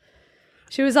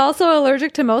 She was also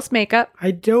allergic to most makeup.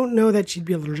 I don't know that she'd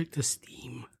be allergic to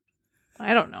steam.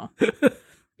 I don't know.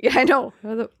 Yeah, I know.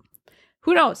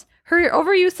 Who knows? Her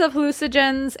overuse of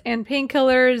hallucinogens and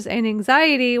painkillers and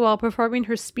anxiety while performing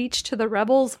her speech to the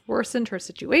rebels worsened her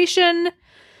situation.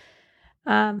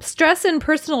 Stress and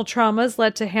personal traumas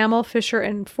led to Hamill, Fisher,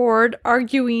 and Ford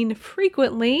arguing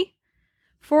frequently.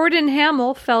 Ford and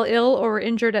Hamill fell ill or were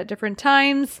injured at different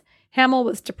times. Hamill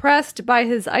was depressed by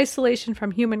his isolation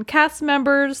from human cast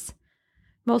members,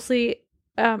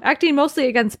 acting mostly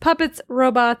against puppets,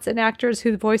 robots, and actors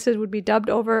whose voices would be dubbed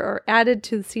over or added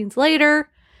to the scenes later.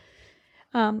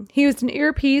 He used an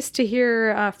earpiece to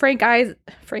hear Frank Oz's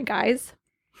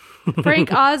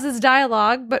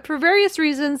dialogue, but for various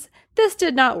reasons, this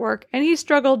did not work, and he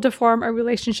struggled to form a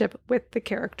relationship with the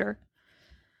character.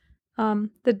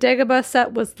 The Dagobah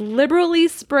set was liberally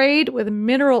sprayed with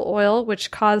mineral oil,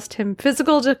 which caused him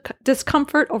physical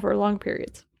discomfort over long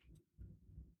periods.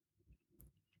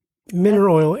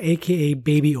 Mineral oil, aka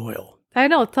baby oil. I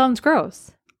know, it sounds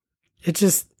gross. It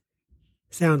just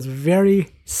sounds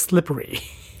very slippery.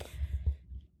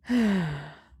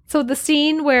 So the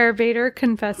scene where Vader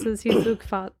confesses he's Luke's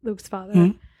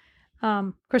father.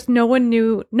 Of course, no one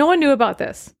knew about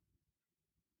this.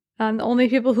 The only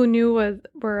people who knew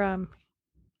were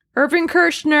Irving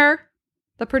Kershner,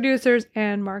 the producers,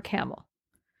 and Mark Hamill.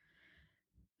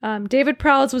 David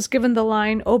Prowse was given the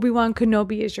line, "Obi-Wan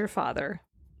Kenobi is your father."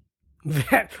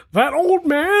 That old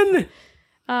man.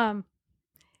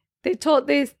 They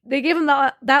gave him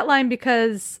that line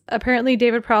because apparently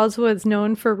David Prowse was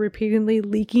known for repeatedly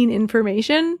leaking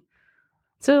information.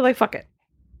 So they're like, fuck it.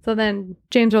 So then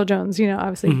James Earl Jones,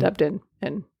 obviously dubbed in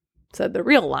and said the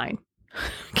real line.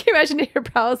 Can you imagine David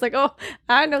Prowse like, "Oh,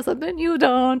 I know something you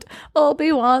don't.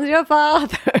 Obi-Wan's your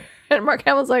father." And Mark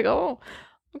Hamill's like, "Oh,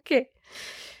 okay."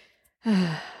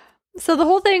 So the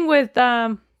whole thing with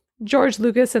George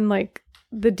Lucas and like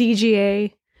the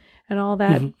DGA and all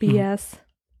that BS.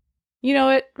 You know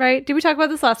it, right? Did we talk about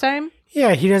this last time?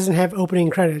 Yeah, he doesn't have opening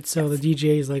credits, so the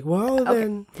DJ is like, well,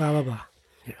 then blah blah blah.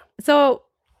 Yeah. So,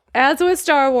 as with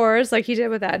Star Wars, like he did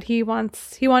with that, he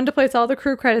wanted to place all the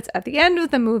crew credits at the end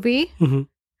of the movie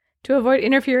to avoid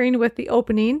interfering with the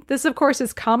opening. This, of course,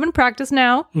 is common practice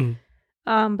now.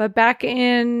 But back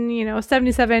in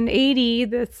 77, 80,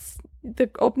 the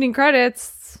opening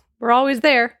credits were always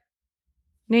there.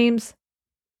 Names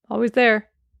always there.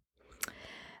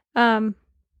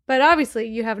 But obviously,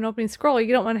 you have an opening scroll.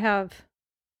 You don't want to have...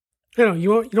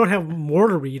 you don't have more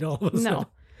to read all of a sudden. No.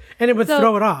 And it would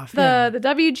throw it off. The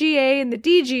WGA and the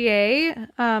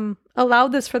DGA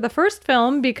allowed this for the first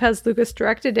film because Lucas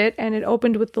directed it, and it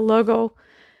opened with the logo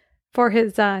for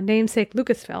his namesake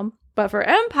Lucasfilm. But for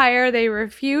Empire, they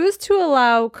refused to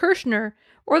allow Kershner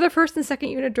or the first and second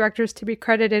unit directors to be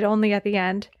credited only at the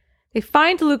end. They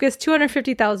fined Lucas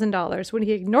 $250,000 when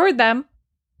he ignored them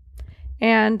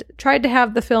and tried to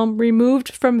have the film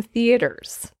removed from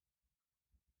theaters.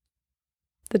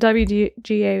 The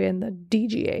WGA and the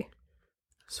DGA.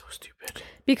 So stupid.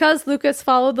 Because Lucas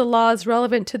followed the laws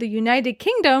relevant to the United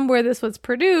Kingdom where this was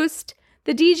produced,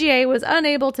 the DGA was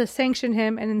unable to sanction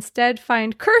him and instead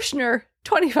fined Kershner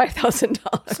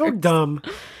 $25,000. So dumb.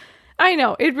 I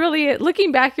know. It really,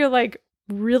 looking back, you're like,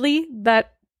 really?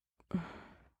 That...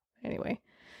 Anyway.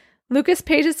 Lucas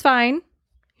paid his fine.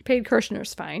 He paid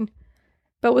Kershner's fine.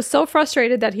 But was so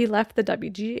frustrated that he left the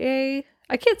WGA.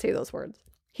 I can't say those words.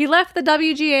 He left the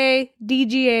WGA,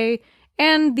 DGA,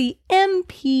 and the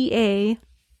MPA,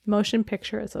 Motion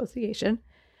Picture Association,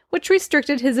 which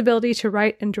restricted his ability to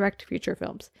write and direct future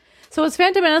films. So was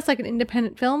Phantom Menace like an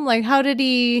independent film? Like, how did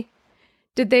they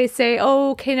say,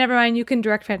 "Oh, okay, never mind, you can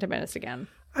direct Phantom Menace again"?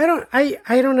 I don't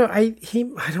know. I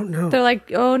don't know. They're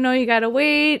like, "Oh no, you gotta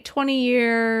wait 20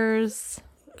 years."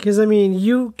 Because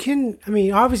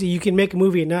obviously you can make a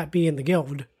movie and not be in the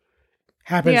guild.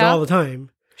 Happens all the time.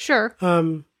 Sure.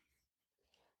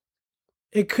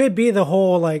 It could be the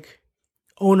whole like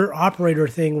owner operator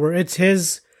thing where it's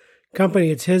his company,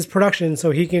 it's his production,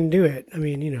 so he can do it.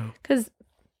 Because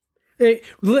it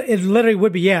literally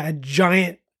would be a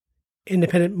giant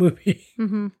independent movie.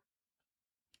 Mm-hmm.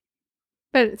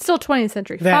 But it's still 20th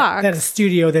Century Fox that a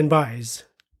studio then buys.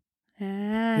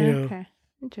 Okay.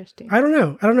 Interesting. I don't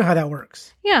know. I don't know how that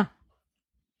works. Yeah.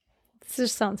 This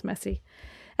just sounds messy.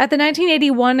 At the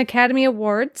 1981 Academy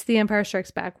Awards, The Empire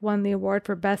Strikes Back won the award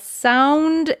for Best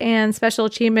Sound and Special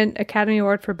Achievement Academy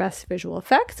Award for Best Visual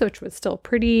Effects, which was still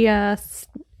pretty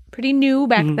new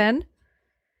back then.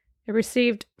 It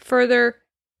received further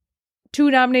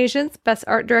 2 nominations, Best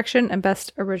Art Direction and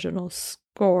Best Original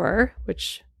Score,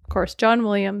 which, of course, John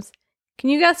Williams.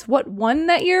 Can you guess what won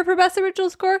that year for Best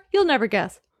Original Score? You'll never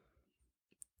guess.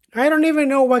 I don't even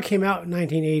know what came out in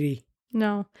 1980.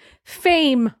 No.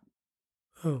 Fame.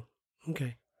 Oh,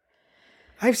 okay.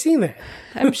 I've seen that.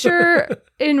 I'm sure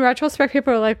in retrospect,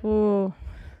 people are like, whoa,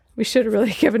 we should have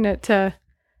really given it to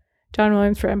John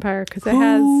Williams for Empire because it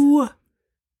has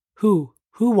Who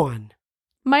won?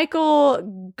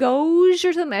 Michael Gouge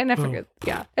or something. And I forget.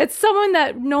 Yeah. It's someone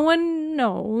that no one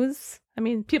knows. I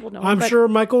mean, people know him. I'm sure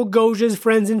Michael Gouge's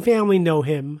friends and family know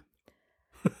him.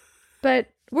 But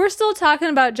we're still talking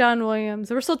about John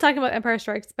Williams. We're still talking about Empire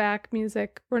Strikes Back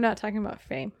music. We're not talking about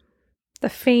Fame. The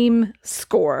Fame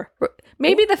score.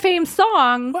 Maybe the Fame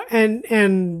song.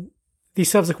 And the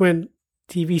subsequent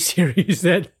TV series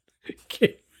that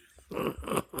came.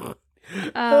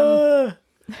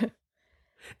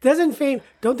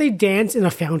 Don't they dance in a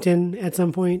fountain at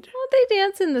some point? Well, they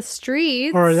dance in the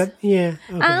streets. Or that, yeah.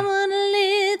 Okay. I want to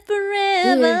live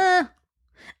forever. Yeah.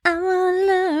 I want to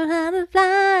learn how to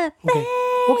fly.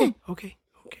 Okay.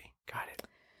 Got it.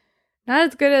 Not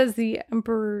as good as the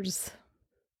Emperor's.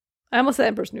 I almost said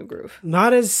Emperor's New Groove.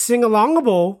 Not as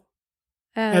sing-alongable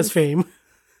as Fame.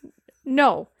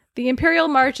 No. The Imperial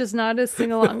March is not as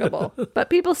sing-alongable. But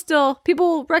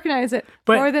people recognize it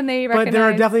more than they recognize. But there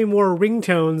are definitely more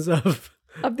ringtones of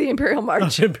the Imperial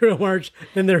March. Of Imperial March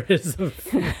than there is of...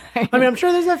 I mean, I'm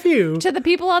sure there's a few. To the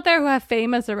people out there who have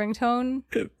Fame as a ringtone,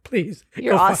 please.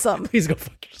 You're awesome. Please go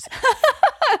fuck yourself.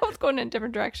 I was going in a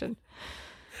different direction.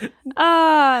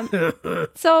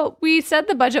 So we said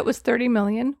the budget was $30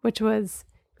 million, which was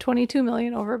 $22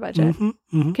 million over budget.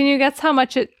 Can you guess how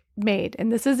much it made?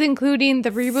 And this is including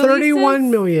the re-releases. $31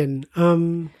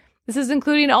 million. This is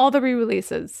including all the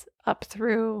re-releases up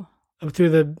through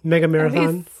the Mega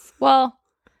Marathon.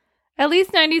 At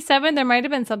least 97. There might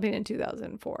have been something in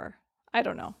 2004. I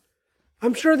don't know.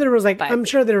 I'm sure there was a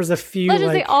few. Let's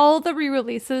just say all the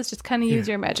re-releases. Just kind of use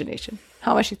your imagination.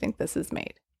 How much you think this is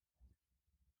made?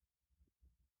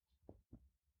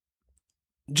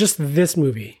 Just this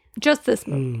movie.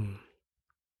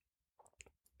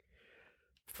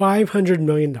 $500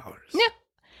 million. Yeah.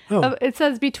 Oh. It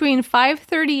says between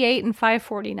 538 and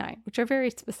 549, which are very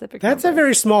specific. That's numbers. a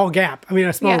very small gap. I mean,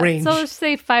 a small range. So let's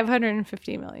say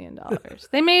 $550 million.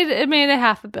 It made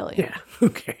 $500 million. Yeah.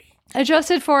 Okay.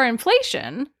 Adjusted for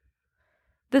inflation,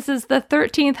 this is the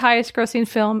 13th highest grossing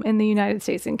film in the United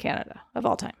States and Canada of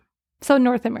all time. So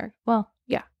North America. Well,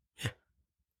 yeah.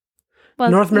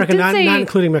 Well, North America, not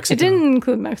including Mexico. It didn't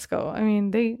include Mexico. I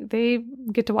mean, they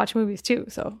get to watch movies too,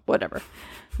 so whatever.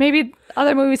 Maybe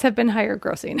other movies have been higher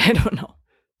grossing. I don't know.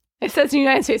 It says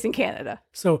United States and Canada.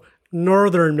 So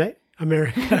Northern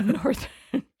America.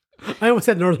 I almost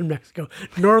said Northern Mexico.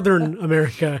 Northern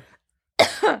America.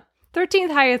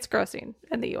 13th highest grossing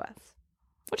in the U.S.,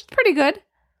 which is pretty good.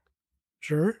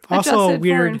 Sure. Adjusted Also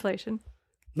weird. for inflation.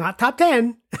 Not top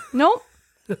 10. Nope.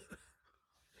 But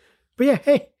yeah,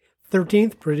 hey,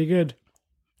 13th, pretty good.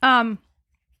 I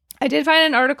did find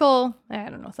an article, I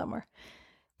don't know, somewhere.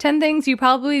 10 things you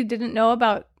probably didn't know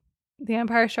about The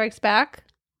Empire Strikes Back.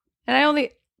 And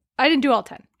I didn't do all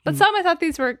 10. But some I thought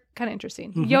these were kind of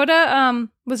interesting. Yoda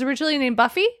was originally named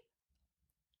Buffy.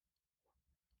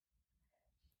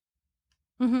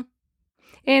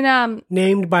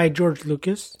 Named by George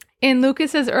Lucas. In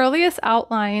Lucas's earliest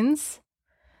outlines,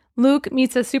 Luke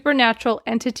meets a supernatural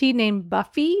entity named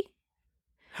Buffy.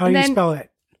 How do you spell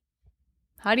it?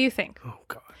 How do you think? Oh,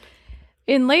 God.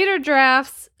 In later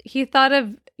drafts, he thought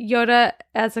of Yoda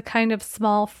as a kind of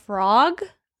small frog.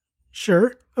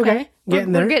 Sure. Okay.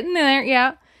 We're getting there,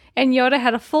 yeah. And Yoda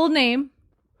had a full name.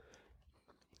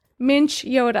 Minch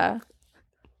Yoda.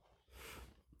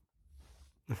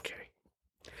 Okay.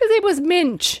 His name was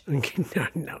Minch. Okay.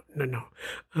 No.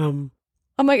 I'm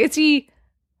like, is he...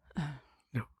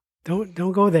 No.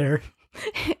 Don't go there.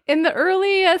 In the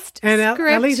earliest and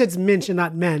script... at least it's Minch and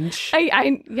not Mensch.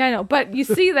 I know, but you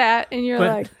see that and you're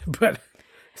and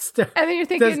then you're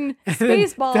thinking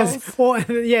Spaceballs. Are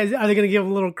they going to give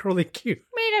him a little curly Q?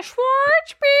 May the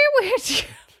Schwartz be with you.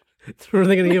 Or are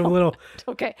they going to give him a little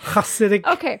okay. Hasidic?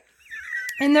 Okay.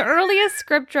 In the earliest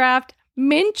script draft,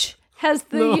 Minch has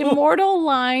the immortal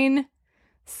line,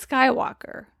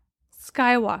 Skywalker.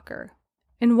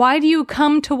 And why do you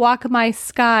come to walk my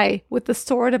sky with the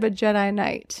sword of a Jedi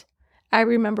Knight? I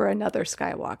remember another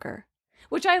Skywalker,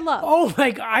 which I love. Oh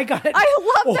my God, I got it.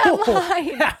 I love that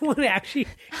line. That one actually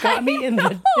got me in the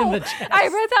chest. I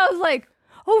read that. I was like,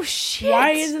 oh shit.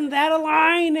 Why isn't that a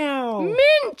line now?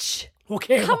 Minch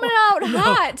Okay, coming out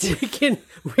hot?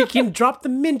 We can drop the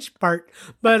minch part,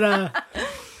 but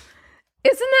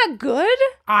Isn't that good?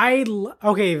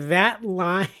 okay, that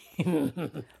line.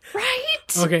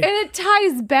 Right? Okay. And it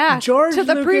ties back George to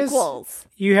the Lucas, prequels.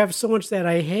 You have so much that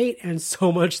I hate and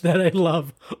so much that I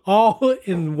love, all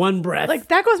in one breath. Like,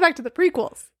 that goes back to the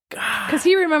prequels. Because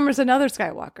he remembers another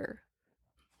Skywalker.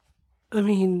 I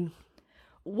mean,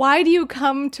 Why do you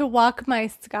come to walk my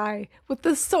sky with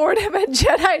the sword of a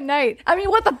Jedi Knight? I mean,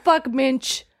 what the fuck,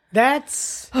 Minch?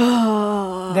 that's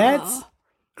I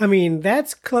mean,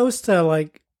 that's close to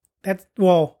like that's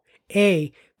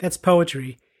A, that's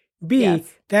poetry. B,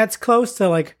 Yes. that's close to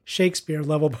like Shakespeare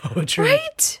level poetry.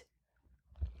 Right?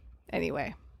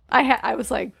 Anyway, I was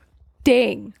like,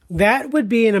 dang. That would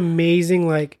be an amazing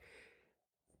like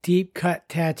deep cut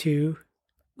tattoo.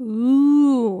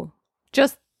 Ooh.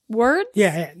 Just words?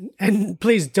 Yeah, and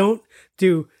please don't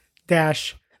do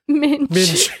dash Minch.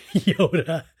 Minch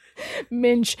Yoda.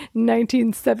 Minch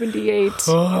 1978.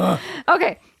 Ugh.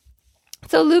 Okay.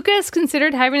 So Lucas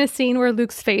considered having a scene where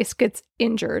Luke's face gets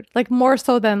injured, like more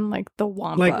so than like the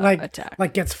Wampa attack.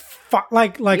 like gets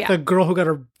like Yeah. the girl who got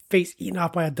her face eaten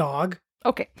off by a dog.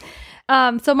 Okay.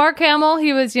 So Mark Hamill,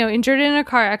 he was, injured in a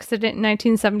car accident in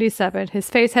 1977. His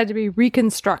face had to be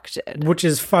reconstructed. Which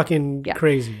is fucking Yeah.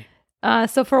 crazy.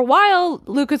 So for a while,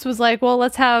 Lucas was like, well,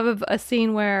 let's have a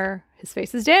scene where his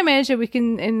face is damaged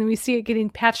and we see it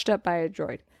getting patched up by a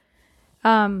droid.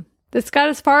 This got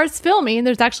as far as filming.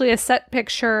 There's actually a set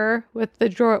picture with the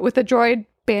droid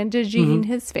bandaging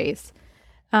his face.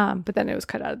 But then it was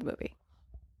cut out of the movie.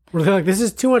 Where they're like, this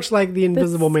is too much like the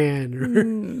Invisible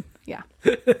Man. Yeah.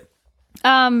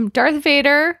 Darth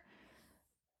Vader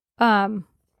was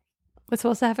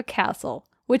supposed to have a castle,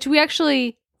 which we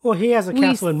actually Well, he has a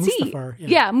castle in see. Mustafar.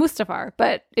 Yeah, Mustafar.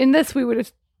 But in this, we would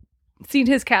have seen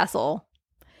his castle,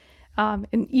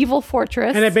 an evil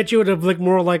fortress. And I bet you would have looked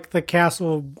more like the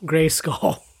castle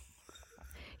Grayskull.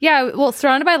 Yeah, well,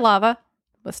 surrounded by lava,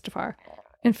 Mustafar,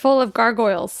 and full of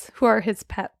gargoyles who are his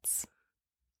pets.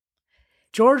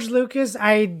 George Lucas,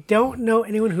 I don't know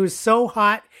anyone who's so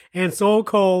hot and so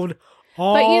cold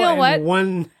all But you know in what?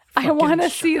 one I fucking want to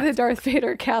shot. see the Darth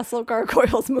Vader Castle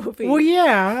Gargoyles movie. Well,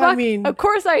 yeah, I Fuck, mean, of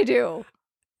course I do.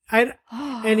 and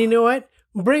you know what?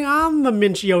 Bring on the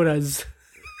Minch Yodas.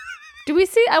 Do we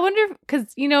see? I wonder,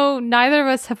 because, neither of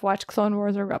us have watched Clone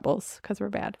Wars or Rebels because we're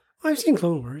bad. I've seen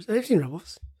Clone Wars. I've seen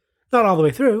Rebels. Not all the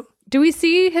way through. Do we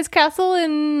see his castle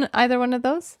in either one of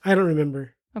those? I don't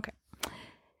remember. Okay.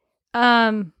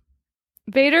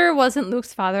 Vader wasn't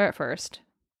Luke's father at first.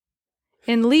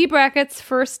 In Lee Brackett's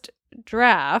first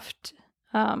draft,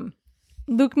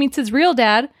 Luke meets his real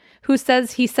dad, who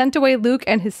says he sent away Luke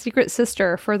and his secret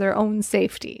sister for their own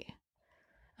safety.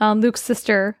 Luke's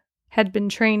sister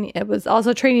was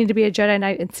also training to be a Jedi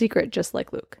Knight in secret, just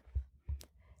like Luke.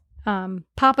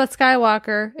 Papa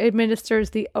Skywalker administers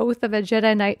the oath of a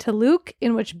Jedi Knight to Luke,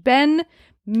 in which Ben,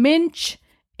 Minch,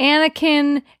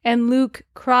 Anakin, and Luke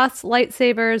cross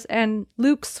lightsabers, and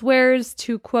Luke swears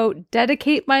to, quote,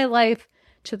 dedicate my life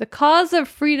to the cause of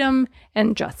freedom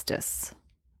and justice.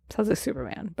 Sounds like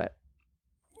Superman, but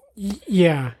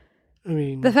Yeah. I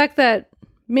mean, the fact that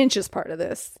Minch is part of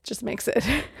this just makes it.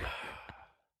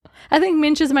 I think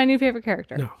Minch is my new favorite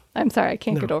character. No. I'm sorry, I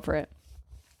can't No. get over it.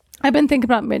 I've been thinking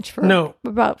about Minch for No.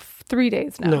 about 3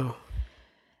 days now.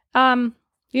 no.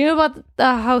 You know about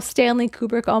how Stanley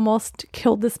Kubrick almost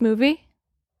killed this movie?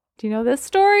 Do you know this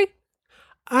story?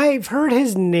 I've heard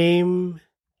his name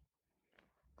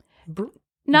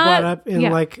brought up in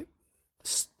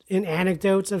in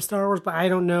anecdotes of Star Wars, but I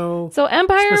don't know. So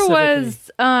Empire specifically.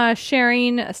 was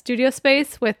sharing a studio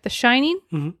space with The Shining.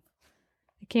 Mhm.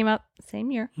 It came out the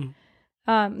same year.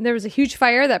 Mhm. There was a huge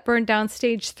fire that burned down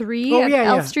stage 3 Oh, at yeah,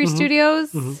 Elstree yeah. Mhm.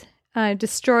 Studios. Mhm.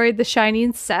 Destroyed The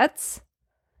Shining sets.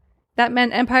 That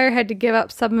meant Empire had to give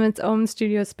up some of its own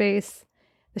studio space.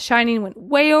 The Shining went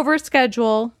way over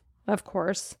schedule, of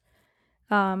course.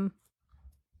 And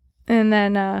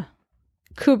then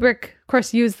Kubrick, of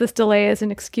course, used this delay as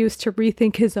an excuse to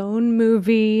rethink his own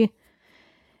movie.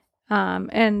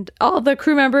 And all the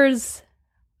crew members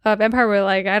of Empire were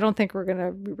like, I don't think we're going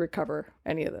to recover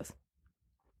any of this.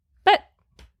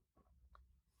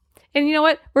 And you know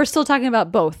what? We're still talking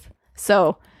about both.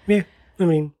 So Yeah. I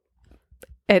mean,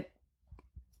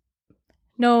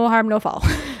 no harm, no foul.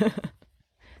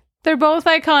 They're both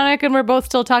iconic, and we're both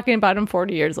still talking about them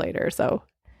 40 years later. So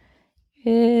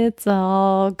it's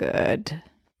all good.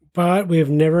 But we've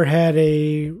never had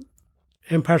a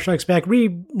Empire Strikes Back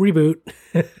reboot.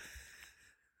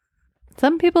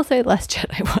 Some people say Last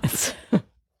Jedi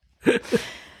was.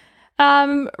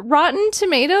 Rotten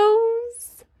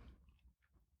Tomatoes?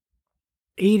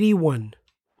 81.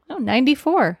 Oh,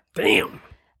 94. Damn.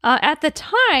 At the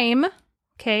time,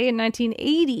 okay, in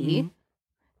 1980,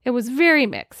 it was very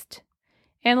mixed.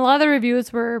 And a lot of the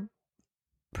reviews were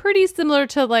pretty similar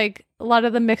to like a lot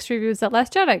of the mixed reviews that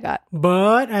Last Jedi got.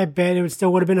 But I bet it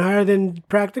still would have been higher than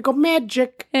Practical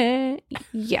Magic.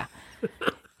 Yeah.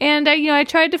 And I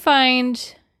tried to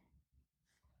find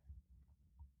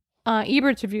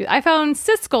Ebert's review. I found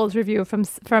Siskel's review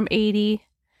from 80.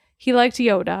 He liked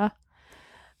Yoda.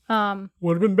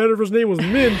 Would have been better if his name was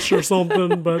Minch or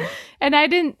something, but... And I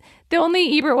didn't... The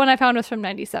only Ebert one I found was from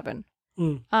 97.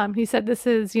 He said this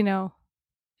is, and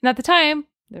at the time,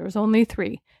 there was only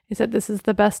 3. He said this is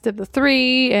the best of the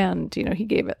 3, and, he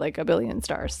gave it like 1 billion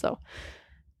stars. So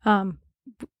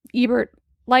Ebert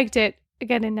liked it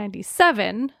again in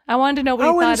 97. I wanted to know what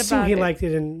he thought about it. He liked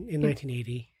it in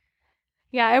 1980.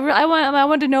 Yeah, I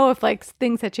wanted to know if like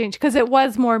things had changed because it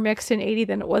was more mixed in 80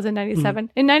 than it was in 97.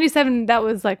 In 97, that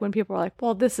was like when people were like,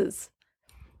 "Well, this is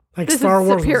like this Star is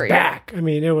Wars superior." was back. I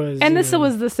mean, it was, and this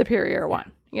was the superior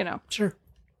one. Sure.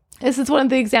 This is one of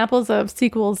the examples of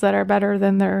sequels that are better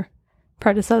than their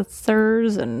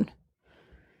predecessors, and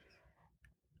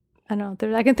I don't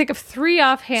know. I can think of 3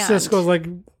 offhand. Cisco's like,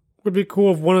 would be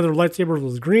cool if one of their lightsabers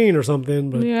was green or something,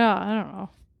 but yeah, I don't know.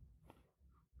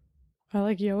 I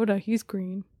like Yoda. He's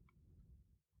green.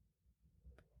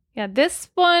 Yeah, this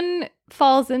one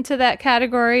falls into that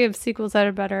category of sequels that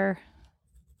are better.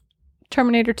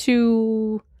 Terminator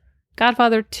 2,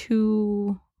 Godfather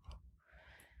 2.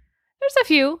 There's a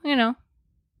few,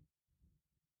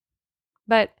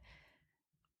 But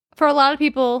for a lot of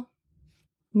people,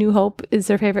 New Hope is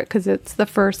their favorite because it's the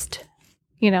first,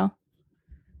 sure,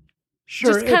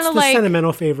 just it's kinda the like-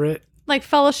 sentimental favorite. like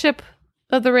Fellowship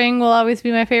of the Ring will always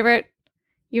be my favorite.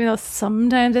 Even though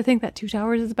sometimes I think that Two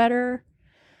Towers is better.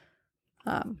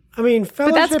 I mean, But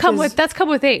Fellowship that's come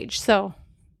with age, so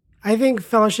I think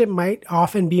Fellowship might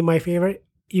often be my favorite,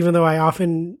 even though I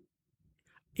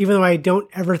don't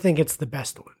ever think it's the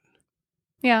best one.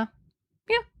 yeah.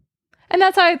 And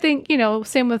that's how I think,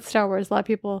 same with Star Wars. A lot of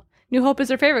people, New Hope is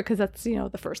their favorite because that's, the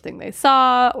first thing they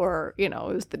saw, or, it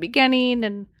was the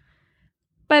beginning.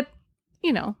 But,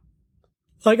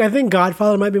 Like, I think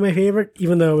Godfather might be my favorite,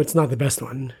 even though it's not the best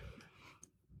one.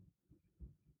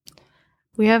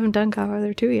 we haven't done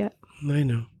Godfather 2 yet. I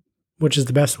know, which is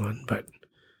the best one, but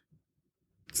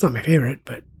it's not my favorite,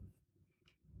 but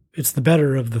it's the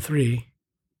better of the 3.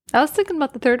 I was thinking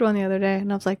about the third one the other day,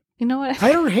 and I was like, you know what?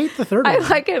 I don't hate the third I one.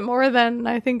 like it more than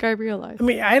I think I realized. I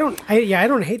mean, I don't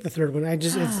hate the third one. It's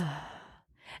Is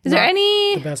there not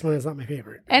any the best one. It's not my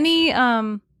favorite.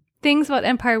 things about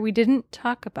Empire we didn't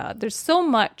talk about? There's so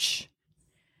much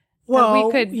Well, that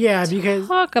we could because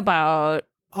talk about.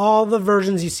 all the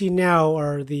versions you see now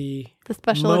are the The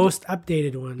special most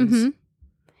updated ones. Mhm.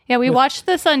 Yeah, we With watched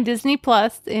this on Disney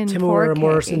Plus in Timora 4K.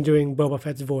 Morrison doing Boba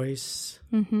Fett's voice.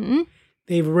 Mm-hmm.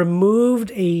 They've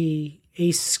removed a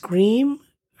scream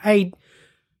that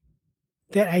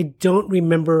I don't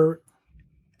remember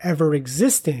ever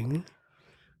existing.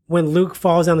 When Luke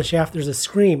falls down the shaft, there's a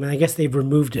scream, and I guess they've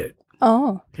removed it.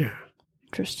 Oh, Yeah.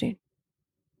 interesting.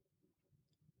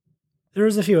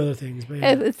 There's a few other things, but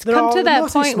yeah. It's They're come all to that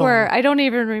mostly point small. where I don't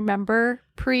even remember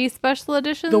pre-special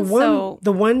editions.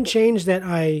 The one change that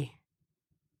I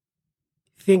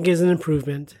think is an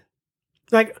improvement,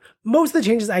 like most of the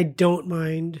changes I don't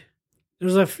mind.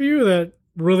 There's a few that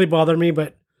really bother me,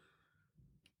 but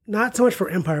not so much for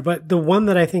Empire. But the one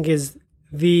that I think is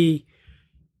the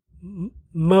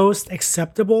most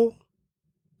acceptable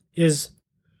is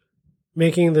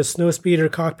making the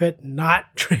snowspeeder cockpit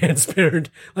not transparent.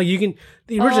 Like you can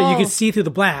Oh. see through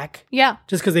the black yeah,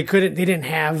 just because they didn't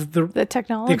have the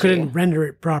technology. they couldn't render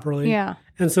it properly. Yeah.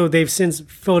 And so they've since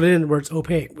filled it in where it's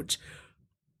opaque, which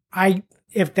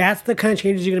if that's the kind of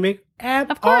changes you're going to make,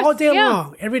 Of course, all day yeah.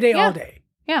 long, every day, Yeah. all day.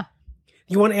 Yeah.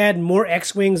 You want to add more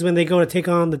X-Wings when they go to take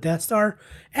on the Death Star?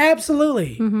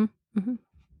 Absolutely. Mm-hmm. Mm-hmm.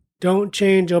 Don't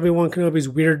change Obi-Wan Kenobi's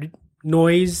weird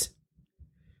noise.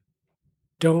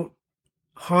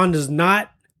 Han does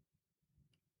not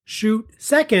shoot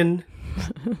second.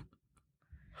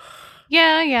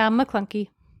 Yeah, McClunky.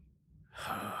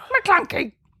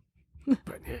 McClunky.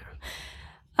 But yeah.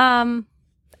 I'm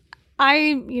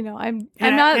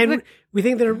not. And we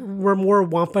think there were more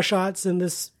Wampa shots in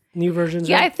this new version.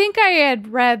 yeah, I Right? think I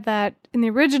had read that in the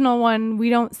original one we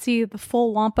don't see the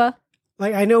full Wampa.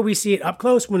 Like I know we see it up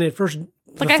close when it first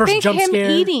Like I first think jump him scare.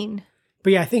 eating.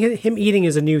 But yeah, I think him eating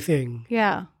is a new thing,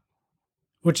 Yeah.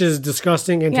 which is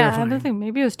disgusting and Yeah, I terrifying. don't think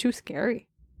maybe it was too scary.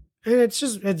 And it's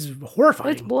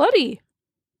horrifying. It's bloody.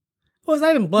 Well, it's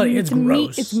not even bloody. It's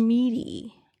gross. It's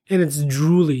meaty. And it's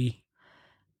drooly.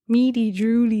 Meaty,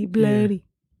 drooly, bloody.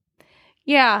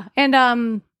 Yeah. And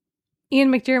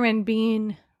Ian McDiarmid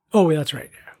being, Oh, yeah, that's right.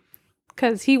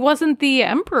 because he wasn't the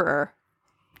emperor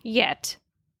yet.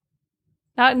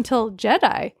 Not until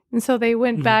Jedi. And so they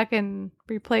went back and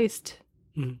replaced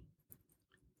Mhm.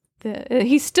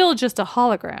 he's still just a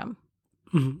hologram.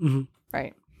 Mm-hmm.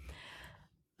 Right.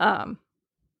 But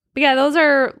yeah, those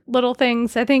are little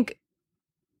things. I think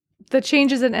the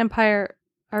changes in Empire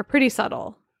are pretty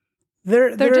subtle. They're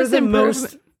just the improvement-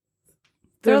 most. They're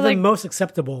They're the like- most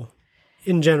acceptable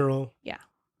in general. Yeah.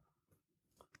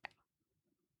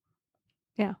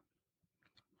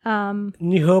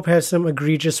 New Hope has some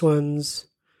egregious ones.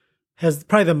 Has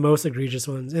probably the most egregious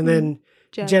ones, and then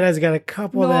Jedi's got a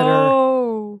couple that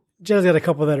are. Jedi's got a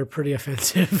couple that are pretty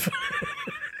offensive.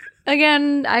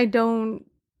 Again, I don't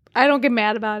get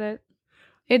mad about it.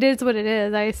 It is what it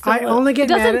is. I only get it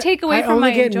doesn't mad. take away I from only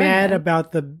my get enjoyment. mad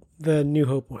about the New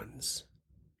Hope ones.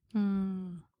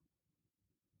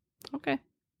 Okay.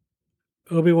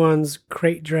 Obi-Wan's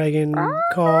crate dragon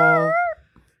call,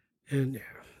 and yeah,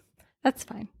 That's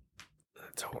fine.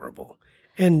 that's horrible.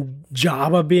 And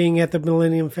Jabba being at the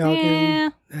Millennium Falcon. Yeah.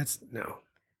 That's no.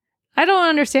 I don't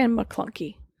understand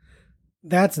McClunky.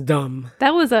 That's dumb.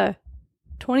 That was a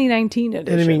 2019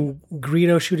 edition. And I mean,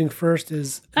 Greedo shooting first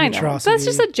is an I know. atrocity. That's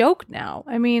just a joke now.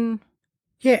 I mean,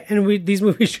 yeah, and these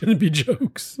movies shouldn't be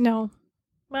jokes. no.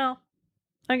 Well,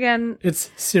 again,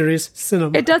 It's serious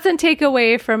cinema. it doesn't take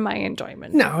away from my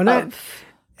enjoyment. No, not.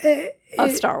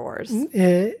 of Star Wars.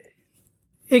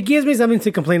 It gives me something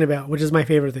to complain about, which is my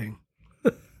favorite thing.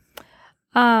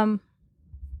 Oh,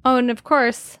 and of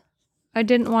course, I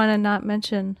didn't want to not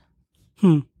mention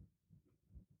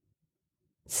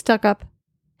stuck up,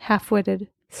 half-witted,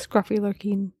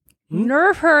 scruffy-looking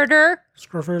nerve herder.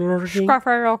 Scruffy looking.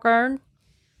 Scruffy-looking.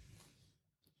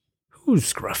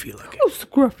 Who's scruffy looking? Oh,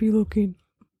 scruffy-looking.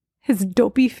 His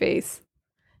dopey face.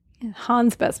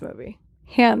 Han's best movie,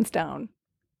 hands down.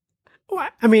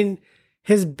 What? I mean,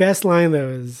 his best line though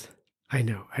is, "I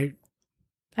know, I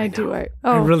do. I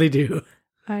Oh, really do."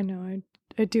 I know.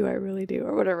 I do. I really do.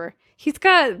 Or whatever. He's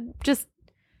got just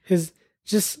His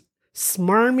just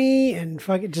smarmy and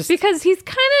fucking just because he's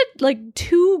kind of like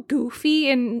too goofy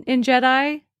in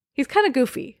Jedi. He's kind of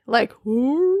goofy, like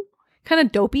kind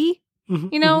of dopey,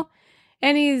 Mhm, you know.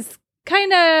 And he's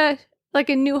kind of like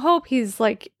in New Hope. He's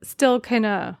like still kind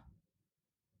of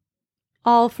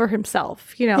all for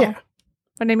himself, you know. Yeah.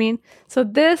 What I mean? So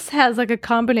this has like a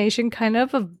combination kind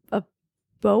of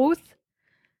both.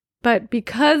 But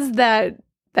because that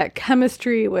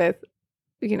chemistry with,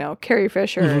 you know, Carrie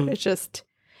Fisher, Mhm. it's just,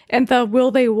 and the will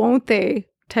they, won't they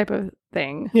type of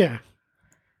thing. yeah.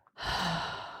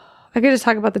 I could just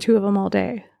talk about the two of them all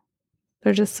day.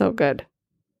 They're just so good.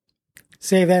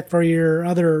 Save that for your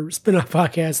other spin-off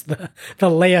podcast, the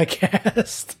Leia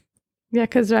cast. Yeah,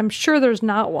 because I'm sure there's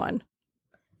not one.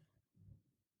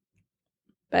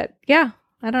 But yeah,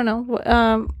 I don't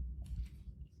know.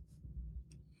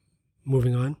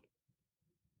 Moving on.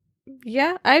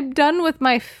 Yeah, I'm done with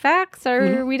my facts.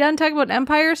 Are we done talking about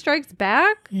Empire Strikes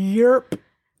Back? Yerp.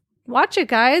 Watch it,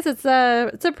 guys. It's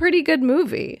a pretty good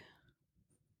movie.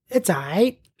 It's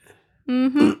alright.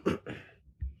 Mm-hmm.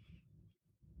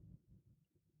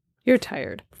 You're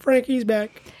tired. Frankie's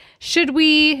back. Should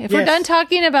we, if we're Yes. done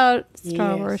talking about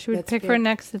Star Yes, Wars, should we let's pick go. for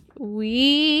next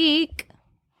week?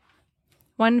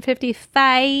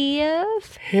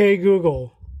 155. Hey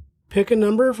Google, pick a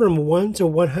number from 1 to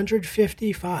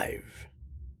 155.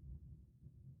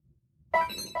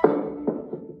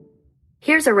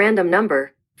 Here's a random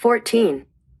number, 14.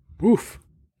 Oof.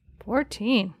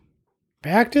 14.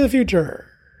 Back to the Future.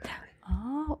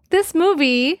 Oh, this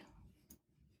movie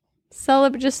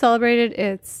just celebrated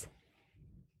its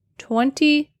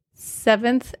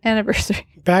 27th anniversary.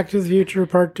 Back to the Future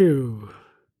Part 2.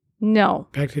 No.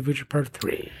 Back to the Future Part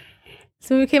 3. This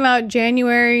movie came out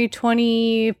January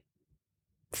 26th,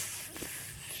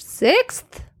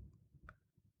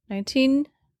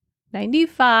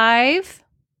 1995.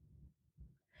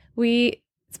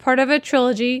 It's part of a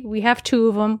trilogy. We have two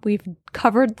of them. We've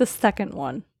covered the second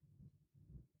one.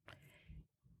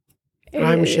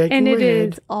 I'm shaking and my it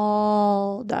head. is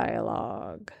all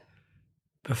dialogue.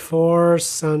 Before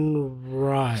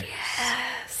Sunrise.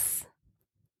 Yes.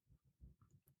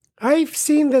 I've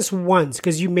seen this once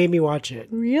because you made me watch it.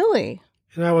 Really?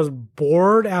 And I was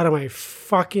bored out of my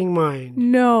fucking mind.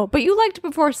 No, but you liked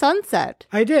Before Sunset.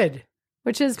 I did.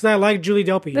 which is Because I like Julie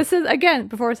Delpy. this is again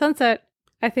Before Sunset.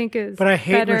 I think is but I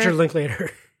hate better. Richard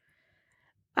Linklater.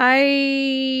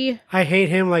 I hate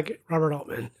him like Robert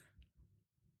Altman.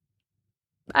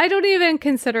 don't even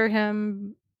consider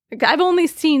him. I've only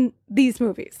seen these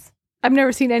movies. I've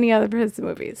never seen any other of his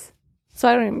movies, so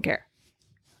I don't even care.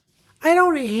 I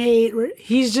don't hate.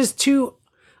 He's just too.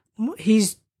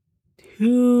 He's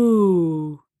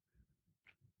too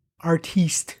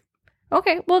artiste.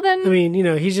 Okay, well then I mean,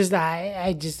 he's just.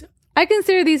 I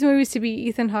consider these movies to be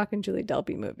Ethan Hawke and Julie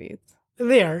Delpy movies.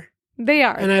 They are, They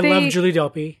are, and I love Julie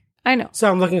Delpy. I know, So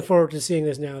I'm looking forward to seeing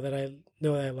this now that I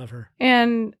know that I love her.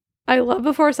 and I love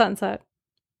Before Sunset.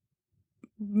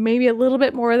 Maybe a little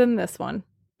bit more than this one.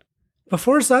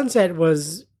 Before Sunset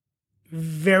was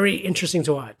very interesting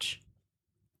to watch.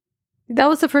 That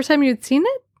was the first time you'd seen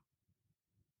it?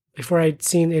 Before I'd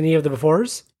seen any of the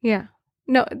befores. Yeah.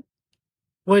 No.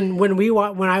 When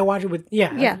I watch it with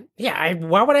Yeah. why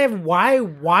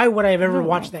would I have ever don't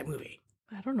watched know. that movie?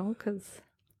 I don't know, because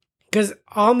Because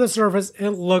on the surface it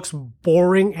looks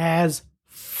boring as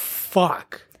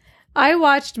fuck. I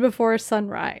watched Before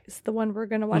Sunrise, the one we're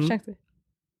going to watch Mhm. next week,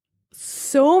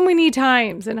 so many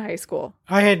times in high school.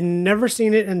 I had never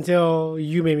seen it until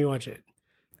you made me watch it.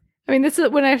 I mean, this is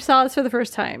when I saw this for the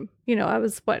first time. I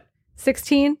was,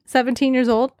 16, 17 years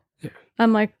old? Yeah.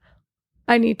 I'm like,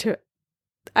 I need to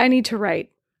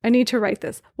write. I need to write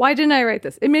this. Why didn't I write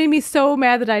this? It made me so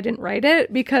mad that I didn't write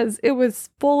it because it was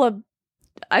full of,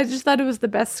 I just thought it was the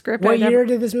best script What I'd year ever.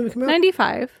 did this movie come out?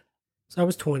 95. So I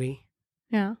was 20.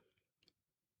 Yeah.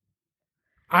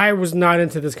 I was not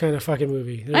into this kind of fucking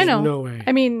movie. There's I know. no way.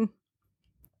 I mean,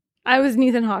 I was an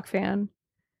Ethan Hawke fan.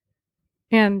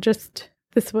 And just,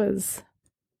 this was,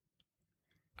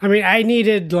 I mean, I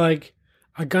needed like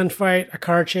a gunfight, a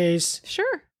car chase,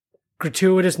 sure.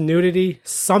 gratuitous nudity,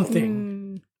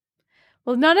 something.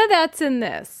 Well, none of that's in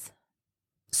this.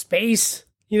 Space,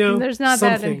 There's not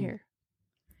that something. in here.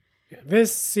 Yeah,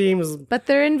 this seems, But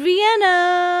they're in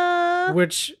Vienna.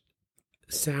 which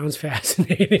sounds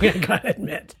fascinating, I gotta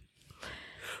admit.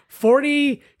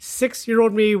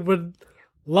 46-year-old me would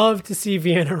love to see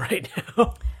Vienna right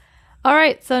now. All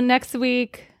right. So next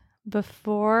week,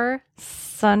 Before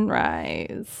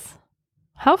Sunrise.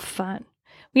 How fun.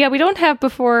 Yeah, we don't have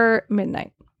Before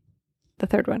Midnight, the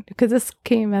third one, because this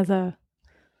came as it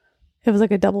was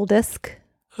like a double disc.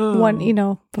 One,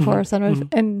 Before Sunrise.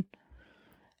 And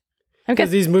I Because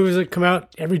guess these movies that come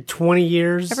out every 20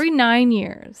 years. every 9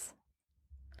 years,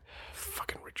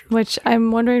 Fucking Richard. which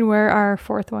I'm wondering where our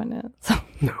fourth one is.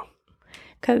 No.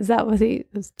 Because it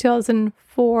was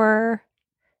 2004,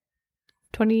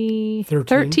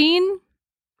 2013.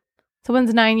 So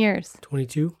when's 9 years?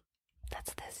 22.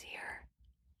 That's this year.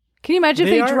 Can you imagine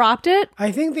if they dropped it?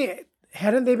 I think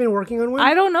hadn't they been working on one?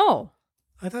 I don't know.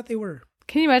 I thought they were.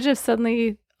 Can you imagine if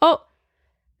suddenly,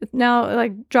 now it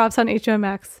like drops on HBO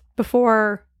Max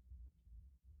before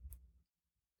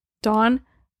dawn?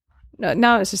 No,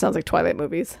 now it just sounds like Twilight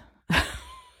movies.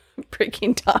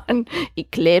 Breaking Dawn,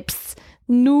 Eclipse,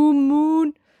 New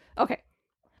Moon. Okay.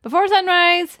 Before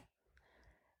Sunrise.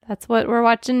 That's what we're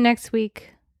watching next week.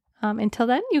 Until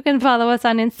then, you can follow us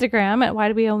on Instagram at Why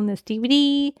Do We Own This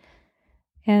DVD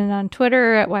and on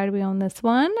Twitter at Why Do We Own This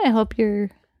One. I hope you're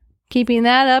keeping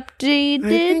that updated. I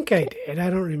think I did. I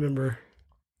don't remember.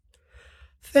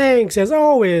 Thanks, as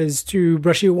always, to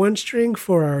Brushy One String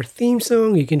for our theme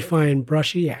song. You can find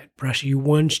Brushy at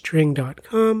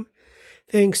brushyoneString.com.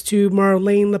 Thanks to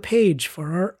Marlene LePage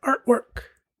for our artwork.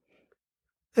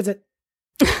 That's it.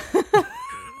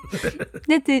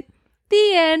 That's it.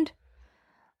 The end.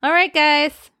 All right,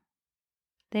 guys.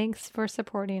 Thanks for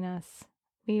supporting us.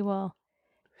 We will.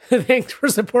 Thanks for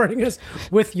supporting us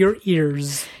with your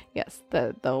ears. Yes,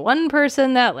 the one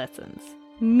person that listens.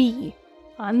 Me.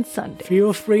 On Sunday.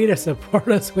 Feel free to support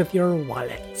us with your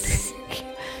wallets.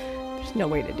 There's no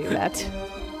way to do that.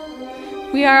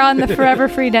 We are on the Forever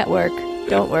Free Network.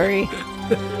 Don't worry.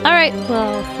 All right.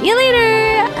 Well, see you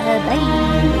later.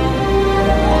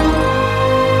 Bye.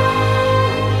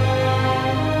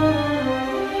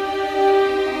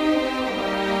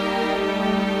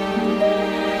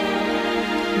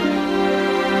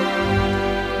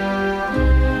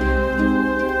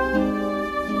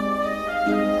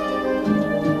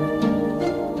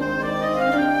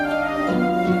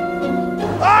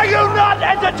 Are you not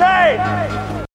entertained?